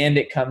in the end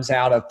it comes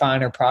out a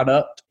finer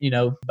product,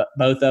 but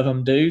both of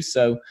them do.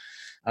 So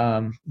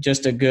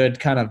just a good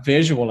kind of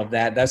visual of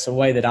that. That's the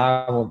way that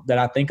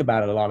I think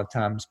about it a lot of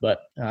times. But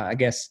I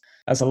guess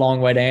that's a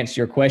long way to answer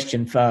your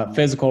question.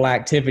 Physical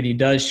activity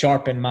does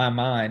sharpen my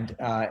mind,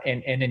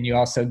 and then you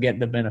also get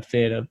the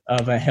benefit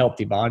of a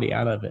healthy body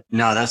out of it.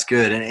 No, that's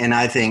good. And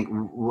I think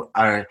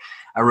I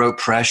wrote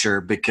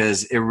pressure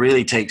because it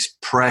really takes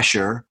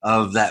pressure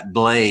of that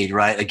blade,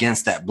 right,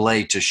 against that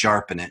blade to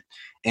sharpen it.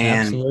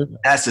 And Absolutely.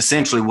 That's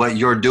essentially what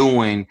you're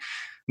doing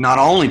not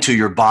only to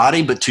your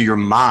body, but to your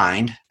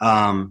mind,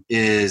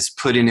 is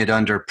putting it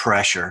under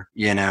pressure,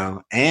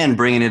 and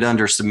bringing it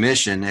under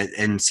submission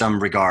in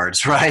some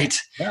regards, right?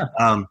 Yeah.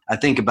 I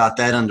think about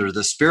that under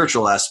the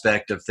spiritual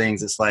aspect of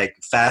things. It's like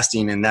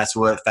fasting, and that's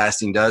what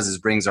fasting does, is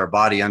brings our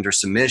body under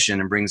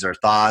submission and brings our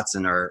thoughts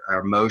and our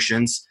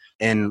emotions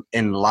in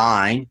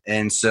line.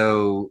 And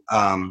so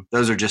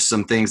those are just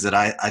some things that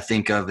I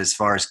think of as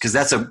far as, because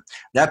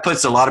that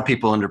puts a lot of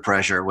people under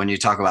pressure when you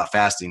talk about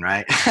fasting,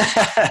 right?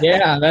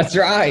 Yeah, that's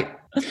right.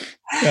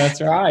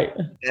 That's right.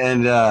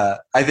 And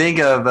I think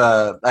of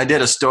I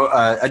did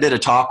a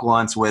talk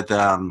once with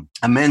a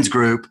men's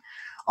group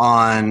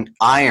on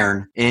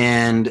iron,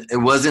 and it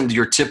wasn't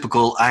your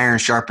typical iron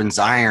sharpens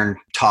iron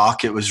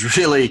talk. It was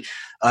really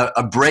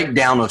a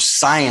breakdown of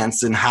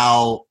science and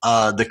how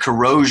the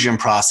corrosion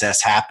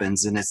process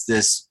happens. And it's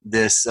this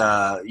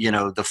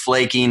the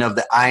flaking of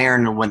the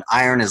iron. When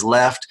iron is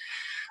left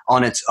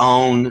on its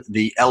own,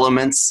 the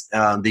elements,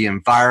 the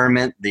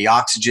environment, the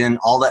oxygen,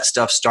 all that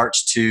stuff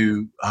starts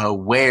to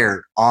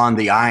wear on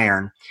the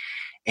iron.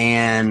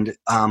 And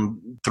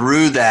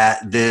through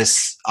that,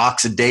 this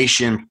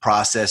oxidation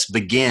process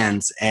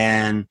begins,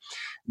 and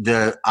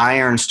the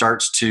iron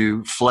starts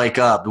to flake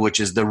up, which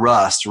is the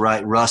rust,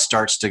 right? Rust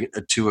starts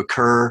to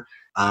occur.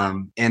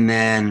 And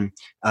then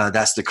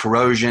that's the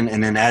corrosion.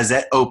 And then as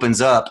that opens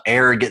up,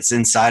 air gets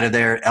inside of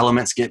there,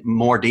 elements get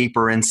more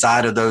deeper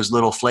inside of those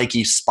little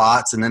flaky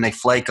spots, and then they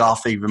flake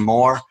off even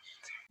more.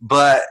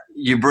 But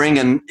you bring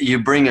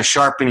a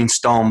sharpening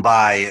stone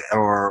by,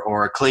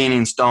 or a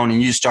cleaning stone,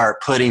 and you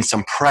start putting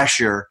some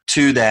pressure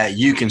to that,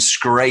 you can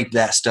scrape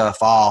that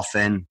stuff off.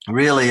 And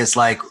really, it's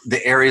like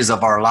the areas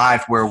of our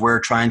life where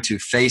we're trying to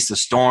face the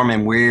storm,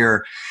 and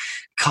we're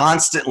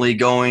constantly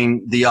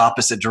going the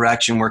opposite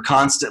direction. We're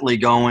constantly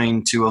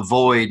going to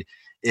avoid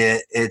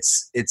it.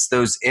 It's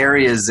those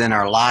areas in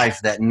our life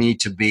that need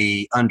to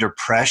be under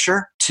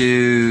pressure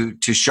to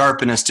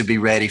sharpen us to be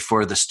ready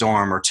for the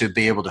storm, or to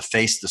be able to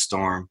face the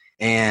storm.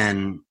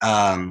 And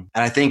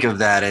I think of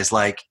that as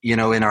like, in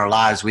our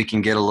lives, we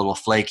can get a little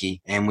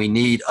flaky, and we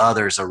need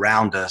others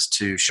around us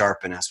to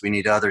sharpen us. We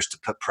need others to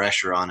put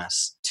pressure on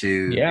us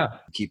to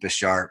keep us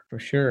sharp. For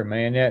sure,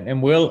 man. Yeah.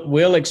 And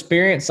we'll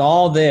experience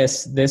all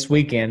this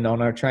weekend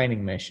on our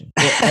training mission.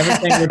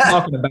 Everything we're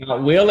talking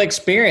about, we'll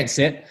experience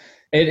it.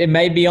 It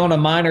may be on a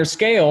minor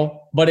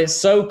scale, but it's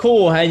so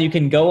cool how you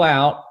can go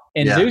out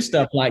and do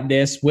stuff like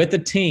this with a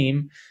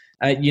team.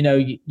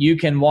 You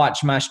can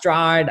watch my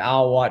stride,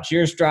 I'll watch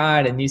your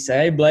stride, and you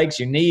say, hey, Blake's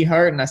your knee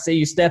hurt, and I see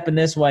you stepping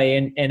this way,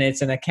 and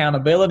it's an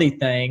accountability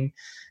thing.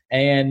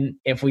 And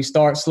if we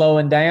start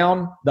slowing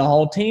down, the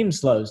whole team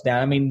slows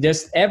down. I mean,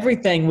 just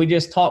everything we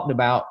just talked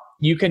about,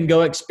 you can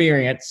go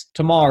experience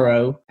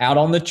tomorrow out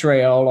on the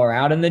trail or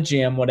out in the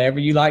gym, whatever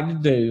you like to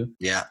do.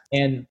 Yeah.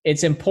 And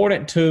it's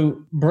important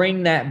to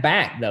bring that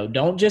back, though.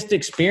 Don't just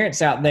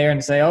experience out there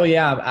and say, oh,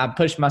 yeah, I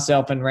pushed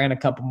myself and ran a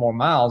couple more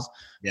miles.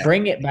 Yeah.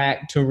 Bring it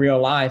back to real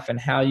life and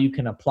how you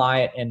can apply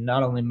it, and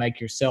not only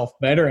make yourself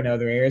better in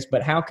other areas,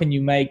 but how can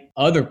you make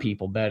other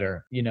people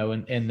better,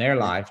 in their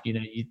life.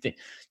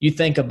 You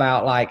think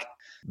about, like,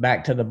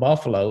 back to the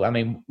buffalo. I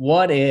mean,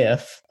 what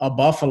if a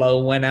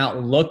buffalo went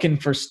out looking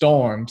for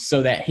storms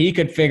so that he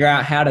could figure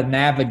out how to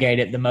navigate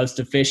it the most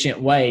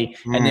efficient way,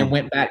 and then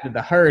went back to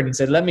the herd and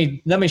said, let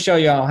me show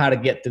you all how to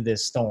get through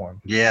this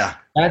storm. Yeah.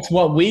 That's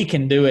what we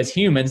can do as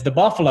humans. The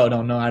buffalo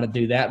don't know how to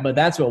do that, but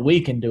that's what we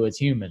can do as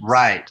humans.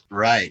 Right.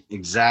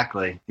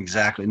 Exactly.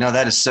 No,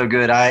 that is so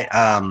good. I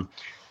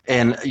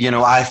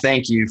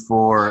thank you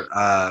for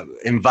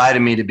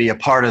inviting me to be a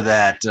part of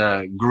that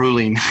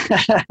grueling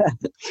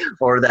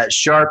or that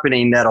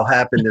sharpening that'll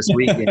happen this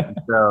weekend.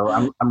 So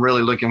I'm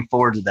really looking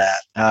forward to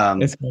that.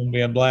 It's going to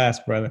be a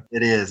blast, brother.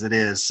 It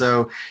is.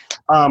 So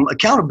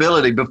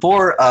accountability.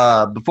 Before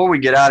we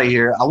get out of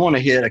here, I want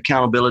to hit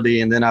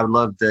accountability, and then I would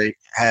love to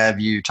have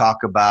you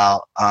talk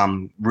about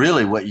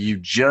really what you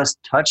just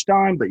touched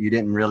on, but you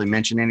didn't really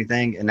mention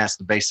anything, and that's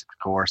the basic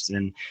course.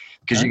 And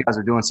because you guys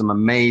are doing some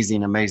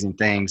amazing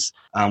things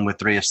with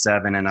 3 of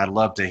 7, and I'd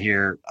love to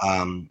hear,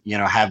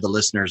 have the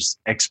listeners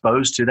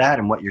exposed to that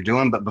and what you're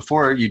doing. But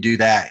before you do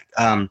that,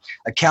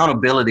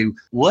 accountability,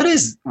 what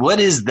is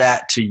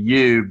that to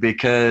you?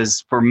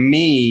 Because for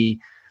me,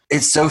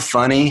 it's so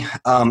funny,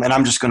 and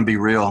I'm just going to be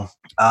real.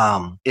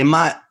 In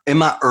my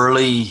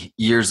early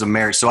years of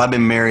marriage, so I've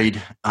been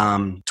married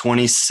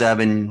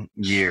 27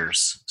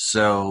 years.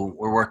 So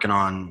we're working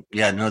on,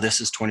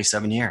 this is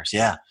 27 years.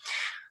 Yeah.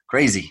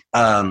 Crazy.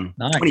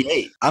 Nice.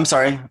 28. I'm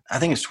sorry. I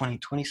think it's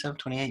 27,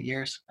 28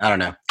 years. I don't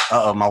know.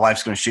 My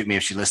wife's going to shoot me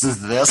if she listens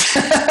to this.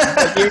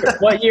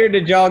 What year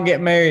did y'all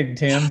get married,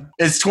 Tim?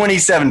 It's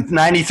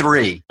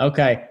 93.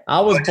 Okay. I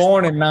was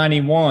born in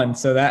 91,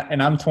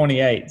 and I'm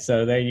 28.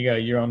 So there you go.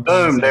 You're on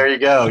 27. Boom. There you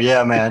go.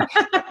 Yeah, man.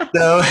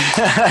 So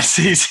it's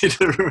easy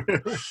to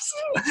remember.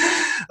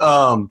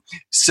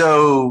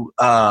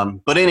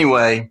 But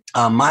anyway,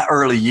 my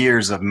early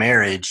years of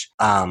marriage,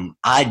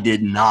 I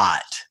did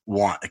not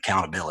want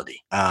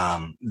accountability.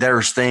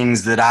 There's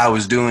things that I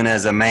was doing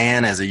as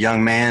a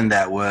young man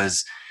that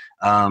was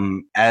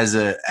As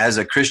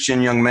a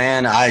Christian young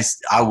man,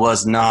 I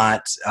was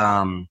not,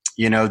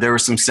 there were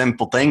some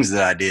sinful things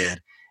that I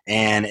did.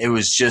 And it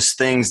was just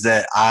things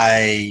that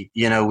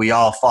we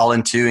all fall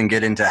into and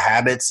get into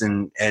habits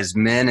and as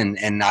men.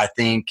 And I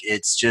think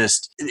it's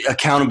just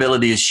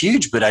accountability is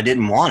huge, but I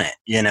didn't want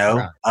it,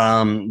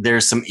 Right.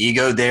 There's some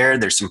ego there.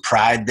 There's some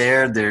pride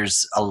there.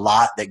 There's a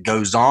lot that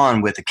goes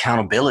on with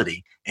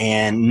accountability.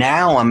 And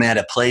now I'm at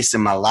a place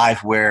in my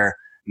life where,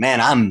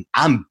 man,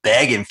 I'm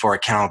begging for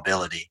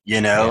accountability,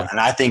 Yeah. and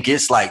I think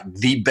it's like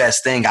the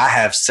best thing. I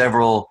have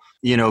several,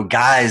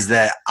 guys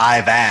that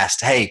I've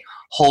asked, hey,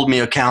 hold me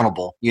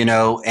accountable,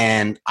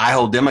 and I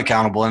hold them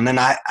accountable. And then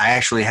I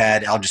actually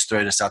had, I'll just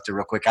throw this out there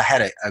real quick. I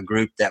had a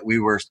group that we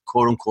were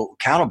quote unquote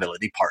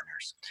accountability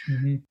partners,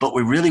 but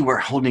we really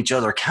weren't holding each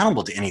other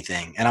accountable to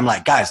anything. And I'm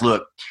like, guys,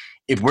 look,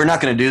 if we're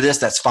not going to do this,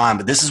 that's fine.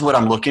 But this is what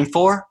I'm looking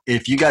for.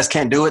 If you guys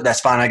can't do it,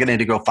 that's fine. I'm going to need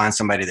to go find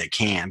somebody that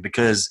can,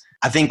 because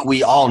I think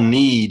we all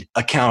need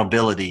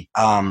accountability.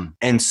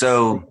 And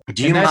so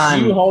do you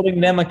mind you holding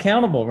them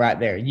accountable right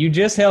there? You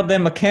just held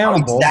them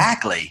accountable.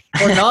 Exactly.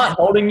 For not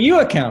holding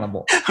you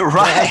accountable.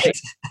 Right.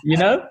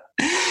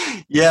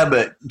 Yeah,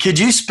 but could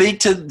you speak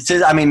to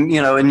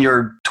in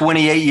your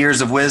 28 years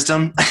of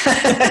wisdom,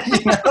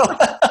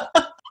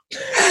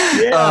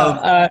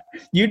 Yeah,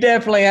 you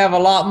definitely have a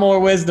lot more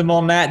wisdom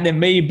on that than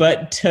me.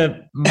 But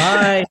to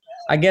my,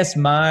 I guess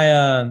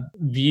my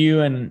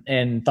view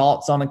and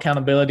thoughts on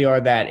accountability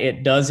are that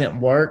it doesn't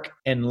work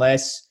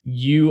unless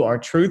you are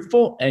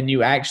truthful and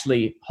you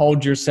actually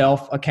hold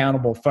yourself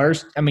accountable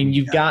first. I mean,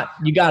 you got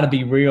to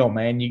be real,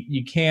 man.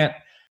 You can't.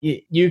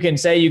 You can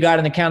say you got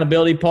an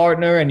accountability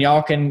partner and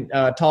y'all can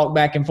talk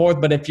back and forth,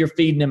 but if you're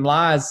feeding them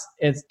lies,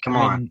 it's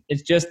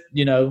just,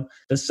 to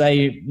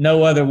say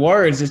no other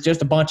words, it's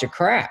just a bunch of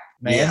crap,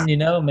 man.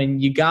 Yeah.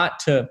 You got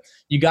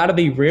to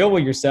be real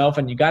with yourself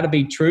and you got to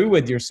be true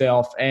with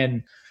yourself.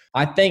 And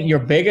I think your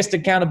biggest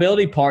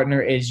accountability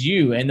partner is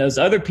you, and those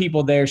other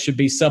people there should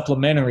be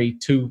supplementary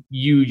to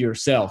you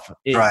yourself.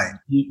 Right.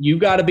 You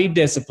got to be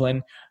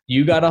disciplined.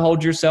 You got to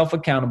hold yourself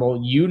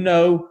accountable. You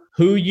know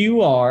who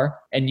you are,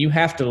 and you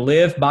have to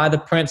live by the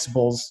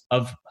principles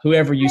of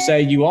whoever you say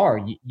you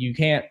are. You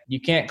can't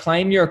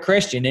claim you're a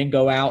Christian and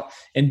go out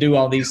and do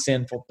all these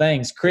sinful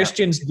things.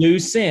 Christians do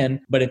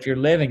sin, but if you're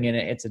living in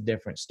it, it's a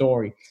different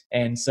story.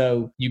 And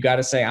so you got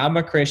to say, I'm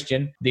a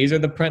Christian. These are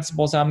the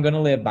principles I'm going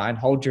to live by, and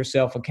hold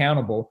yourself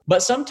accountable.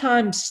 But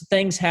sometimes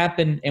things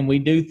happen and we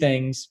do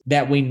things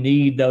that we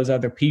need those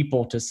other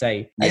people to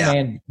say, hey,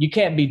 man, you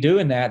can't be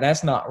doing that.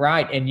 That's not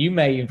right. And you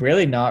may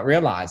really not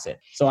realize it.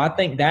 So I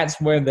think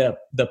that's where the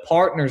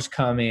partners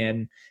come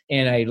in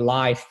a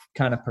life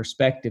kind of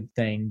perspective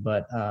thing.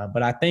 But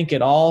I think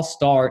it all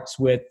starts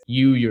with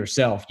you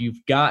yourself.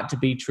 You've got to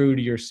be true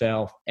to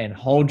yourself and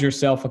hold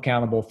yourself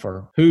accountable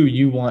for who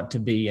you want to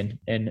be and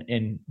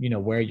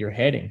where you're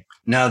heading.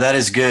 No, that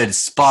is good.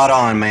 Spot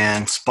on,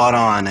 man. Spot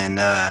on. And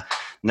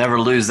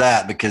never lose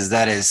that, because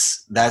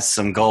that's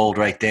some gold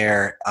right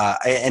there.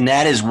 And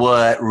that is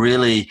what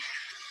really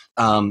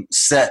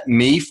set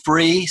me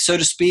free, so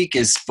to speak,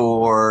 is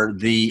for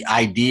the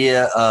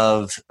idea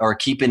of, or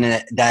keeping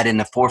that in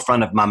the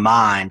forefront of my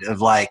mind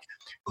of like,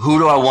 who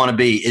do I want to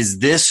be?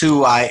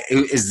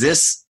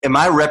 Am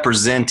I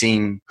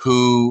representing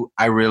who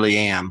I really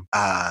am?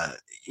 And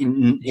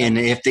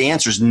if the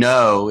answer is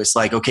no, it's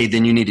like, okay,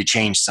 then you need to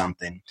change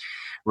something.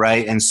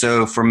 Right. And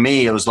so for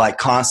me, it was like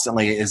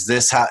constantly,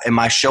 am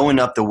I showing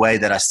up the way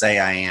that I say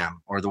I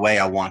am, or the way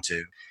I want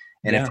to?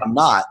 And if I'm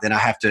not, then I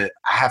have to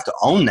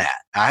own that.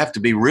 I have to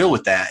be real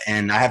with that.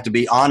 And I have to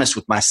be honest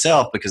with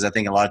myself, because I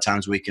think a lot of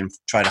times we can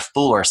try to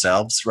fool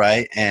ourselves,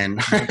 right?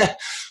 And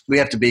we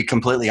have to be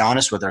completely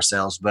honest with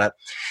ourselves. But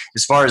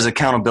as far as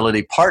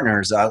accountability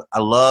partners, I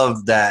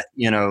love that,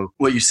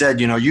 what you said,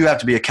 you have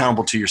to be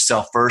accountable to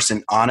yourself first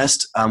and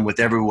honest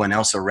with everyone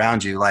else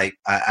around you. Like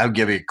I'll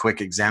give you a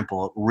quick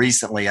example.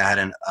 Recently, I had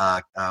an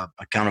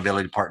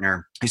accountability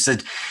partner. He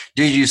said,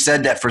 dude, you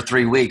said that for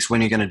 3 weeks.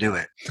 When are you going to do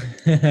it?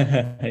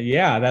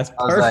 Yeah, that's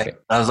perfect.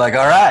 I was like,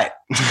 all right,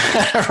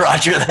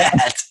 Roger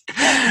that.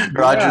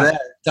 Roger that.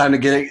 Time to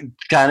get it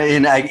kind of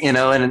in,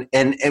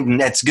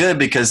 and that's good,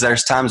 because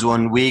there's times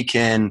when we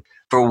can,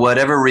 for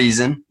whatever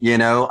reason,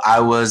 I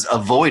was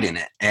avoiding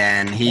it,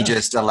 and he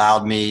just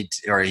allowed me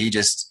to, or he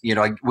just,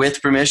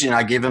 with permission,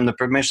 I give him the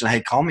permission,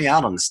 hey, call me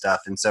out on the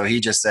stuff. And so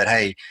he just said,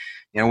 hey,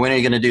 when are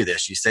you going to do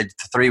this? You said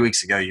 3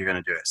 weeks ago you're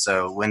going to do it.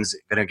 So when's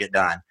it going to get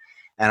done?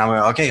 And I'm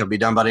like, okay, it'll be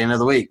done by the end of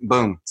the week.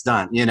 Boom, it's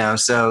done.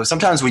 So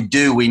sometimes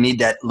we need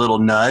that little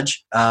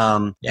nudge.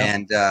 So.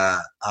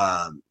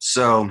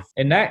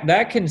 And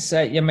that can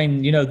say,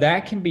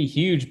 that can be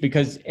huge,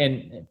 because,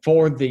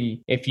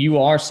 if you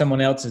are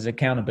someone else's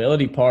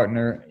accountability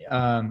partner,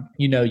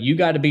 you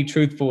got to be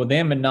truthful with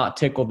them and not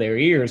tickle their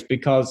ears,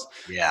 because,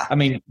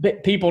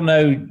 people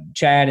know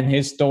Chad and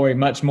his story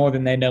much more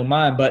than they know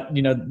mine. But,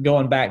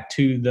 going back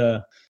to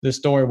the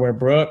story where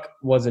Brooke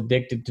was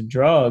addicted to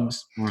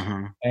drugs,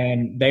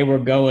 and they were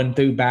going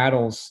through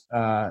battles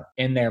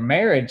in their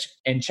marriage.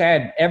 And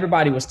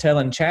everybody was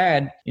telling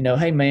Chad,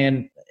 hey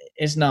man,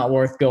 it's not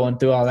worth going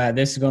through all that.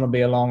 This is going to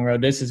be a long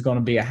road. This is going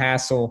to be a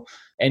hassle.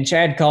 And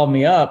Chad called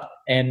me up,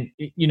 and,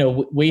 you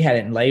know, we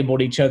hadn't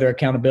labeled each other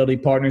accountability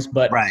partners,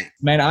 but Right.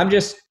 man, I'm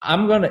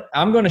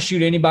going to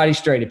shoot anybody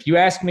straight. If you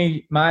ask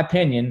me my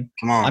opinion,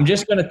 Come on. I'm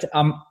just going to,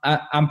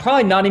 I'm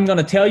probably not even going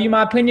to tell you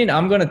my opinion.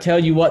 I'm going to tell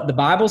you what the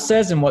Bible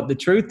says and what the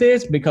truth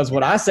is, because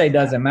what I say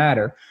doesn't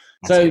matter.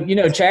 So, you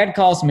know, Chad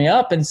calls me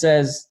up and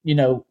says, you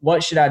know,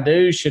 what should I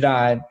do? Should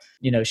I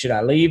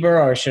leave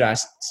her, or should I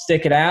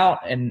stick it out?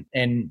 And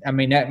I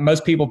mean,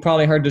 most people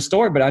probably heard the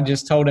story, but I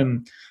just told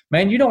him,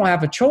 man, you don't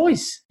have a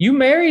choice. You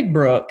married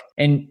Brooke,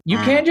 and you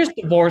can't just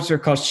divorce her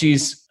because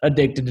she's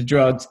addicted to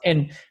drugs.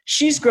 And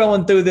she's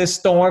growing through this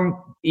storm,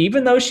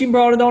 even though she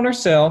brought it on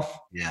herself.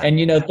 Yeah. And,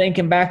 you know,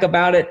 thinking back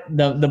about it,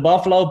 the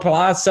buffalo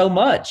applies so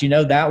much. You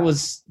know, that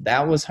was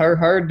her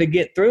herd to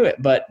get through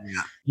it. But,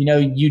 you know,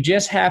 you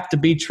just have to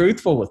be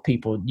truthful with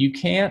people. You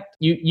can't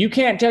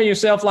tell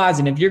yourself lies.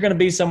 And if you're going to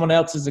be someone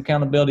else's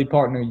accountability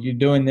partner, you're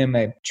doing them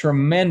a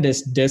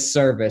tremendous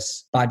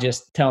disservice by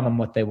just telling them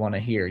what they want to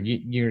hear.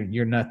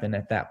 You're nothing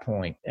at that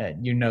point.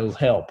 You're no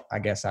help, I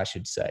guess I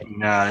should say.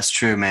 No, that's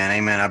true, man.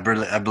 Amen. I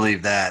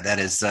believe that. That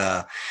is,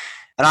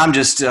 and I'm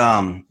just,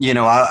 you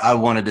know, I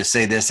wanted to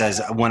say this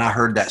as when I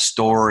heard that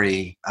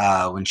story,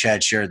 when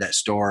Chad shared that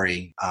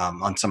story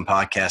on some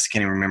podcast. I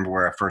can't even remember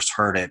where I first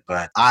heard it,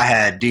 but I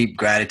had deep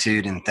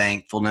gratitude and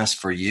thankfulness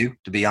for you,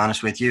 to be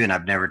honest with you. And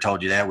I've never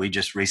told you that. We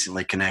just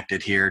recently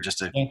connected here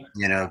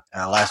you know,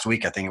 last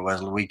week, I think it was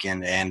the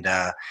weekend. And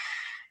I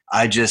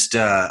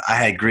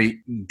had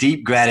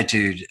deep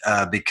gratitude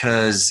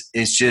because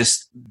it's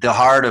just the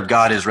heart of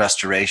God is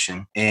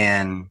restoration,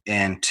 and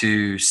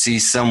to see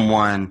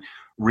someone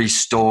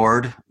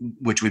restored,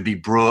 which would be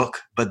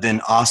Brooke, but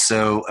then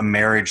also a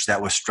marriage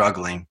that was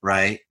struggling,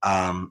 right?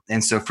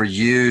 And so for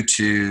you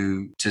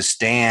to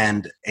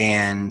stand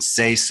and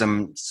say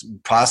some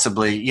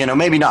possibly, you know,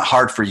 maybe not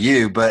hard for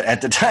you, but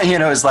at the time, you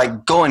know, it's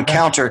like going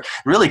counter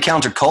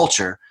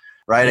culture,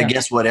 right? Yeah.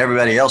 Against what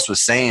everybody else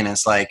was saying.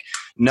 It's like,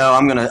 no,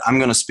 I'm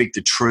gonna speak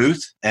the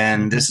truth,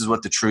 and this is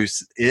what the truth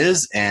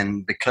is,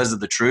 and because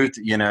of the truth,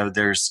 you know,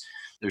 there's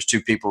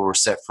two people who were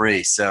set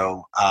free.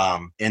 So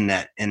in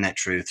that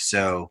truth.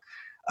 So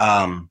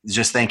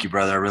just thank you,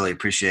 brother. I really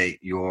appreciate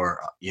your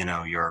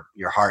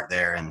heart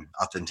there and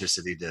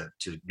authenticity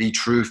to be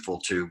truthful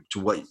to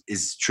what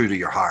is true to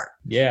your heart.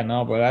 Yeah,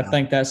 no, bro. I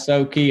think that's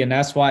so key, and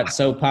that's why it's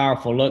so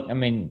powerful. Look, I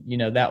mean, you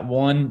know, that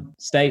one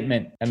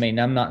statement, I mean,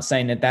 I'm not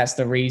saying that that's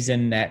the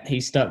reason that he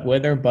stuck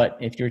with her, but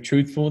if you're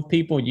truthful with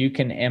people, you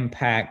can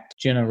impact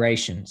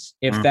generations.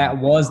 If that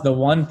was the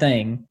one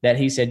thing that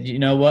he said, you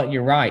know what,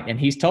 you're right. And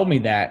he's told me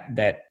that,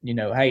 you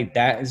know, hey,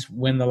 that is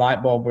when the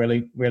light bulb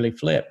really, really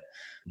flipped.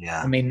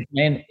 Yeah. I mean,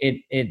 man,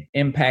 it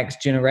impacts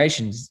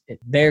generations,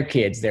 their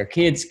kids, their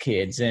kids'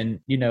 kids. And,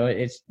 you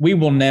know, we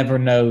will never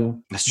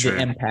know the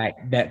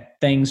impact that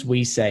things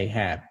we say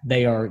have.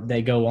 They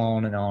go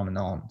on and on and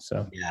on.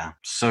 So, yeah,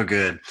 so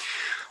good.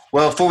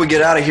 Well, before we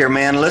get out of here,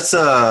 man, let's,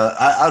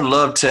 I'd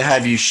love to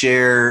have you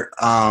share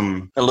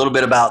a little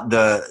bit about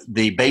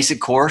the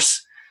basic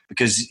course,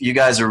 because you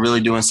guys are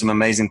really doing some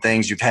amazing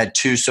things. You've had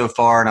 2 so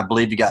far, and I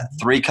believe you got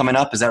 3 coming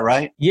up. Is that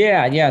right?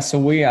 Yeah. So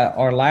we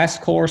our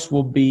last course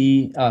will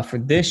be for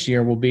this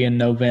year will be in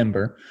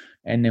November,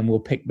 and then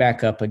we'll pick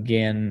back up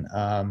again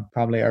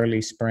probably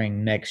early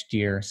spring next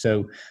year.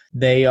 So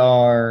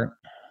there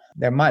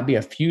might be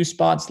a few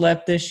spots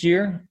left this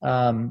year,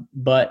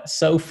 but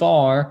so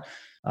far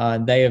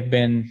they have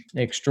been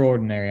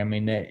extraordinary. I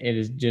mean, it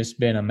has just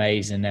been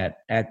amazing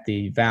at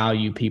the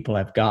value people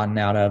have gotten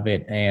out of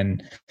it.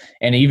 And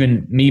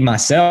even me,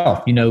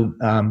 myself, you know,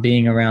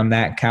 being around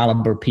that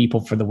caliber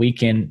people for the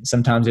weekend,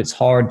 sometimes it's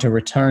hard to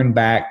return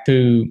back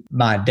to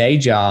my day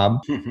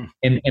job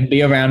and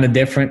be around a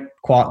different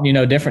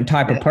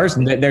type of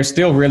person. They're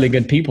still really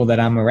good people that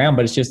I'm around,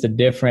 but it's just a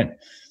different,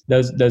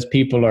 those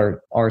people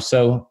are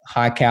so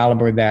high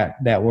caliber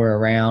that we're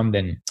around.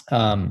 And,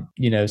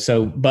 you know,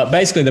 so, but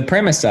basically the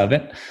premise of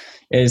it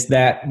is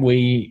that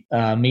we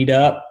meet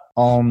up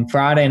on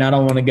Friday, and I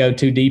don't want to go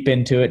too deep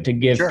into it to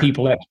give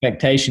people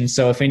expectations.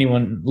 So if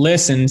anyone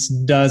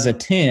does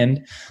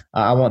attend,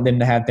 I want them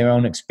to have their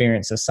own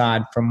experience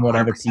aside from what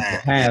other people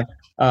have.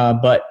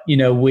 But, you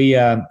know,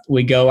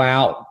 we go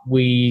out,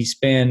 we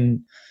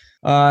spend,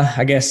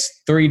 I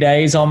guess 3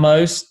 days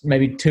almost,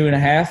 maybe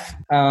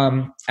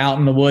 2.5, out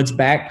in the woods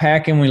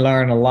backpacking. We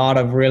learn a lot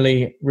of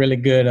really, really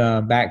good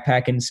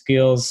backpacking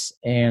skills,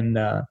 and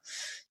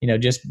you know,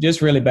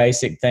 just really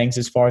basic things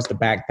as far as the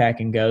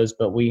backpacking goes.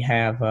 But we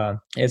have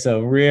it's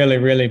a really,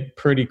 really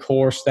pretty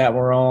course that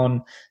we're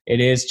on. It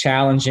is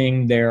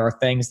challenging. There are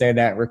things there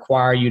that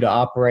require you to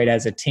operate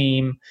as a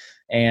team,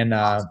 and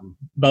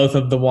both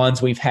of the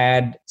ones we've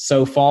had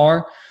so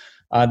far,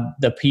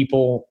 the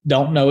people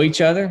don't know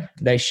each other.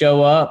 They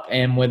show up,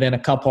 and within a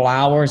couple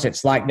hours,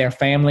 it's like their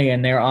family,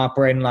 and they're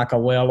operating like a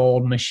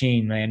well-oiled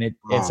machine, man.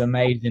 It's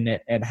amazing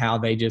at how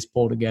they just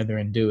pull together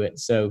and do it.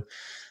 So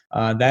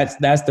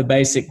that's the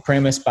basic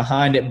premise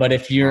behind it. But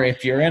if you're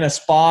in a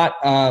spot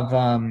of,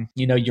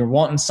 you know, you're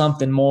wanting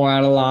something more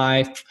out of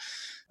life,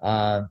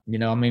 I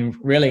mean,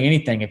 really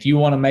anything. If you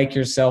want to make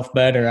yourself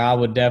better, I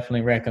would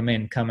definitely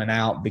recommend coming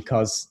out,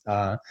 because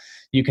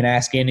you can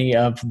ask any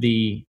of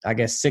the, I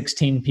guess,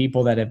 16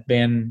 people that have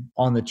been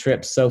on the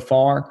trip so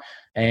far.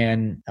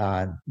 And,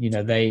 they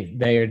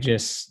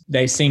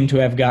seem to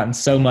have gotten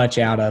so much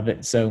out of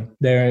it. So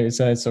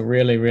it's a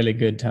really, really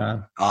good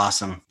time.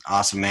 Awesome,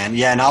 man.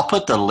 Yeah, and I'll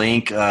put the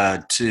link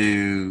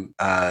to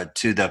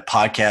the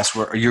podcast,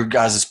 or your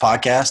guys'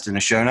 podcast, in the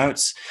show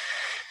notes,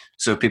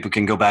 so people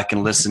can go back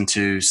and listen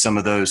to some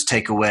of those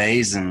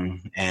takeaways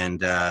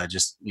and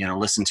just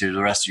listen to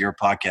the rest of your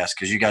podcast,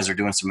 because you guys are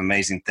doing some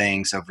amazing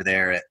things over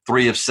there at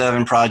 3 of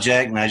 7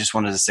 Project. And I just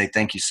wanted to say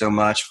thank you so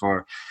much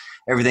for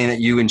everything that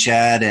you and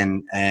Chad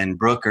and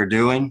Brooke are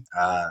doing,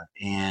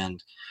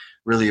 and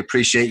really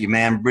appreciate you,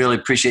 man. Really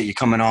appreciate you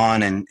coming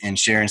on and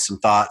sharing some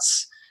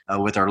thoughts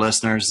with our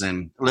listeners.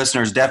 And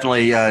listeners,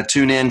 definitely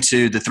tune in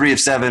to the 3 of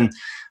 7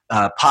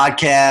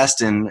 podcast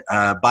and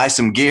buy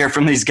some gear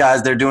from these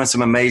guys. They're doing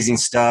some amazing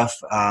stuff.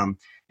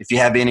 If you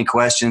have any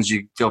questions,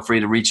 you feel free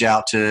to reach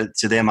out to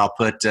them. I'll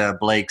put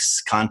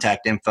Blake's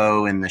contact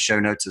info in the show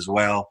notes as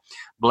well.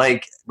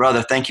 Blake,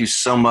 brother, thank you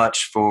so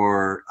much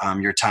for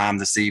your time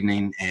this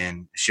evening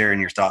and sharing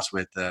your thoughts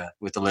with the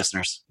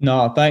listeners.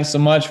 No, thanks so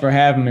much for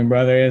having me,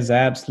 brother. It's an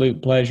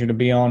absolute pleasure to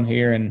be on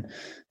here, and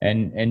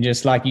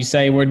just like you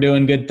say, we're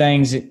doing good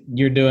things.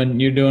 You're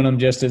doing them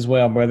just as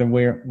well, brother.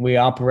 We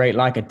operate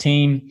like a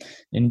team.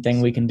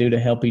 Anything we can do to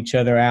help each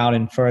other out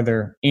and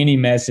further any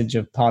message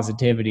of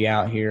positivity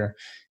out here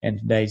in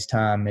today's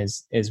time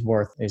is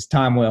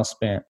time well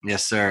spent.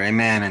 Yes, sir.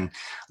 Amen. And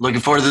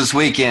looking forward to this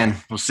weekend.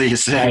 We'll see you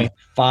soon. Hey,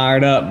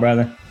 fired up,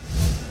 brother.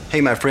 Hey,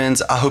 my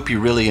friends, I hope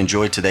you really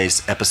enjoyed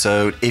today's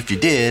episode. If you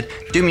did,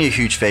 do me a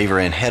huge favor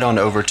and head on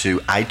over to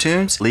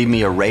iTunes, leave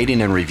me a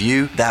rating and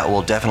review. That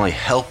will definitely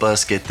help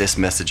us get this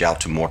message out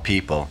to more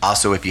people.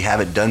 Also, if you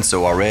haven't done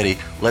so already,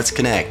 let's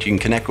connect. You can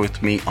connect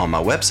with me on my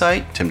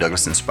website,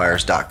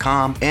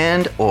 timdouglasinspires.com,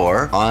 and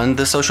or on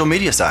the social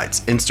media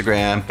sites,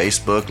 Instagram,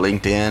 Facebook,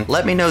 LinkedIn.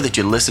 Let me know that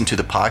you listened to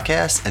the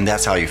podcast and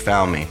that's how you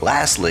found me.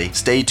 Lastly,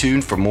 stay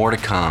tuned for more to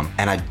come.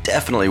 And I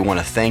definitely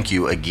want to thank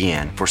you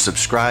again for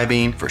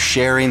subscribing, for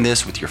sharing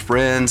this with your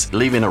friends,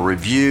 leaving a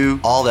review,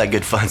 all that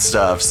good fun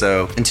stuff.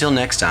 So until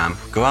next time,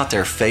 go out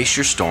there, face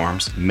your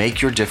storms,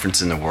 make your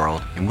difference in the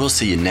world, and we'll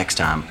see you next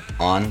time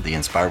on the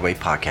Inspired Way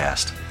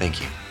podcast.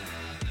 Thank you.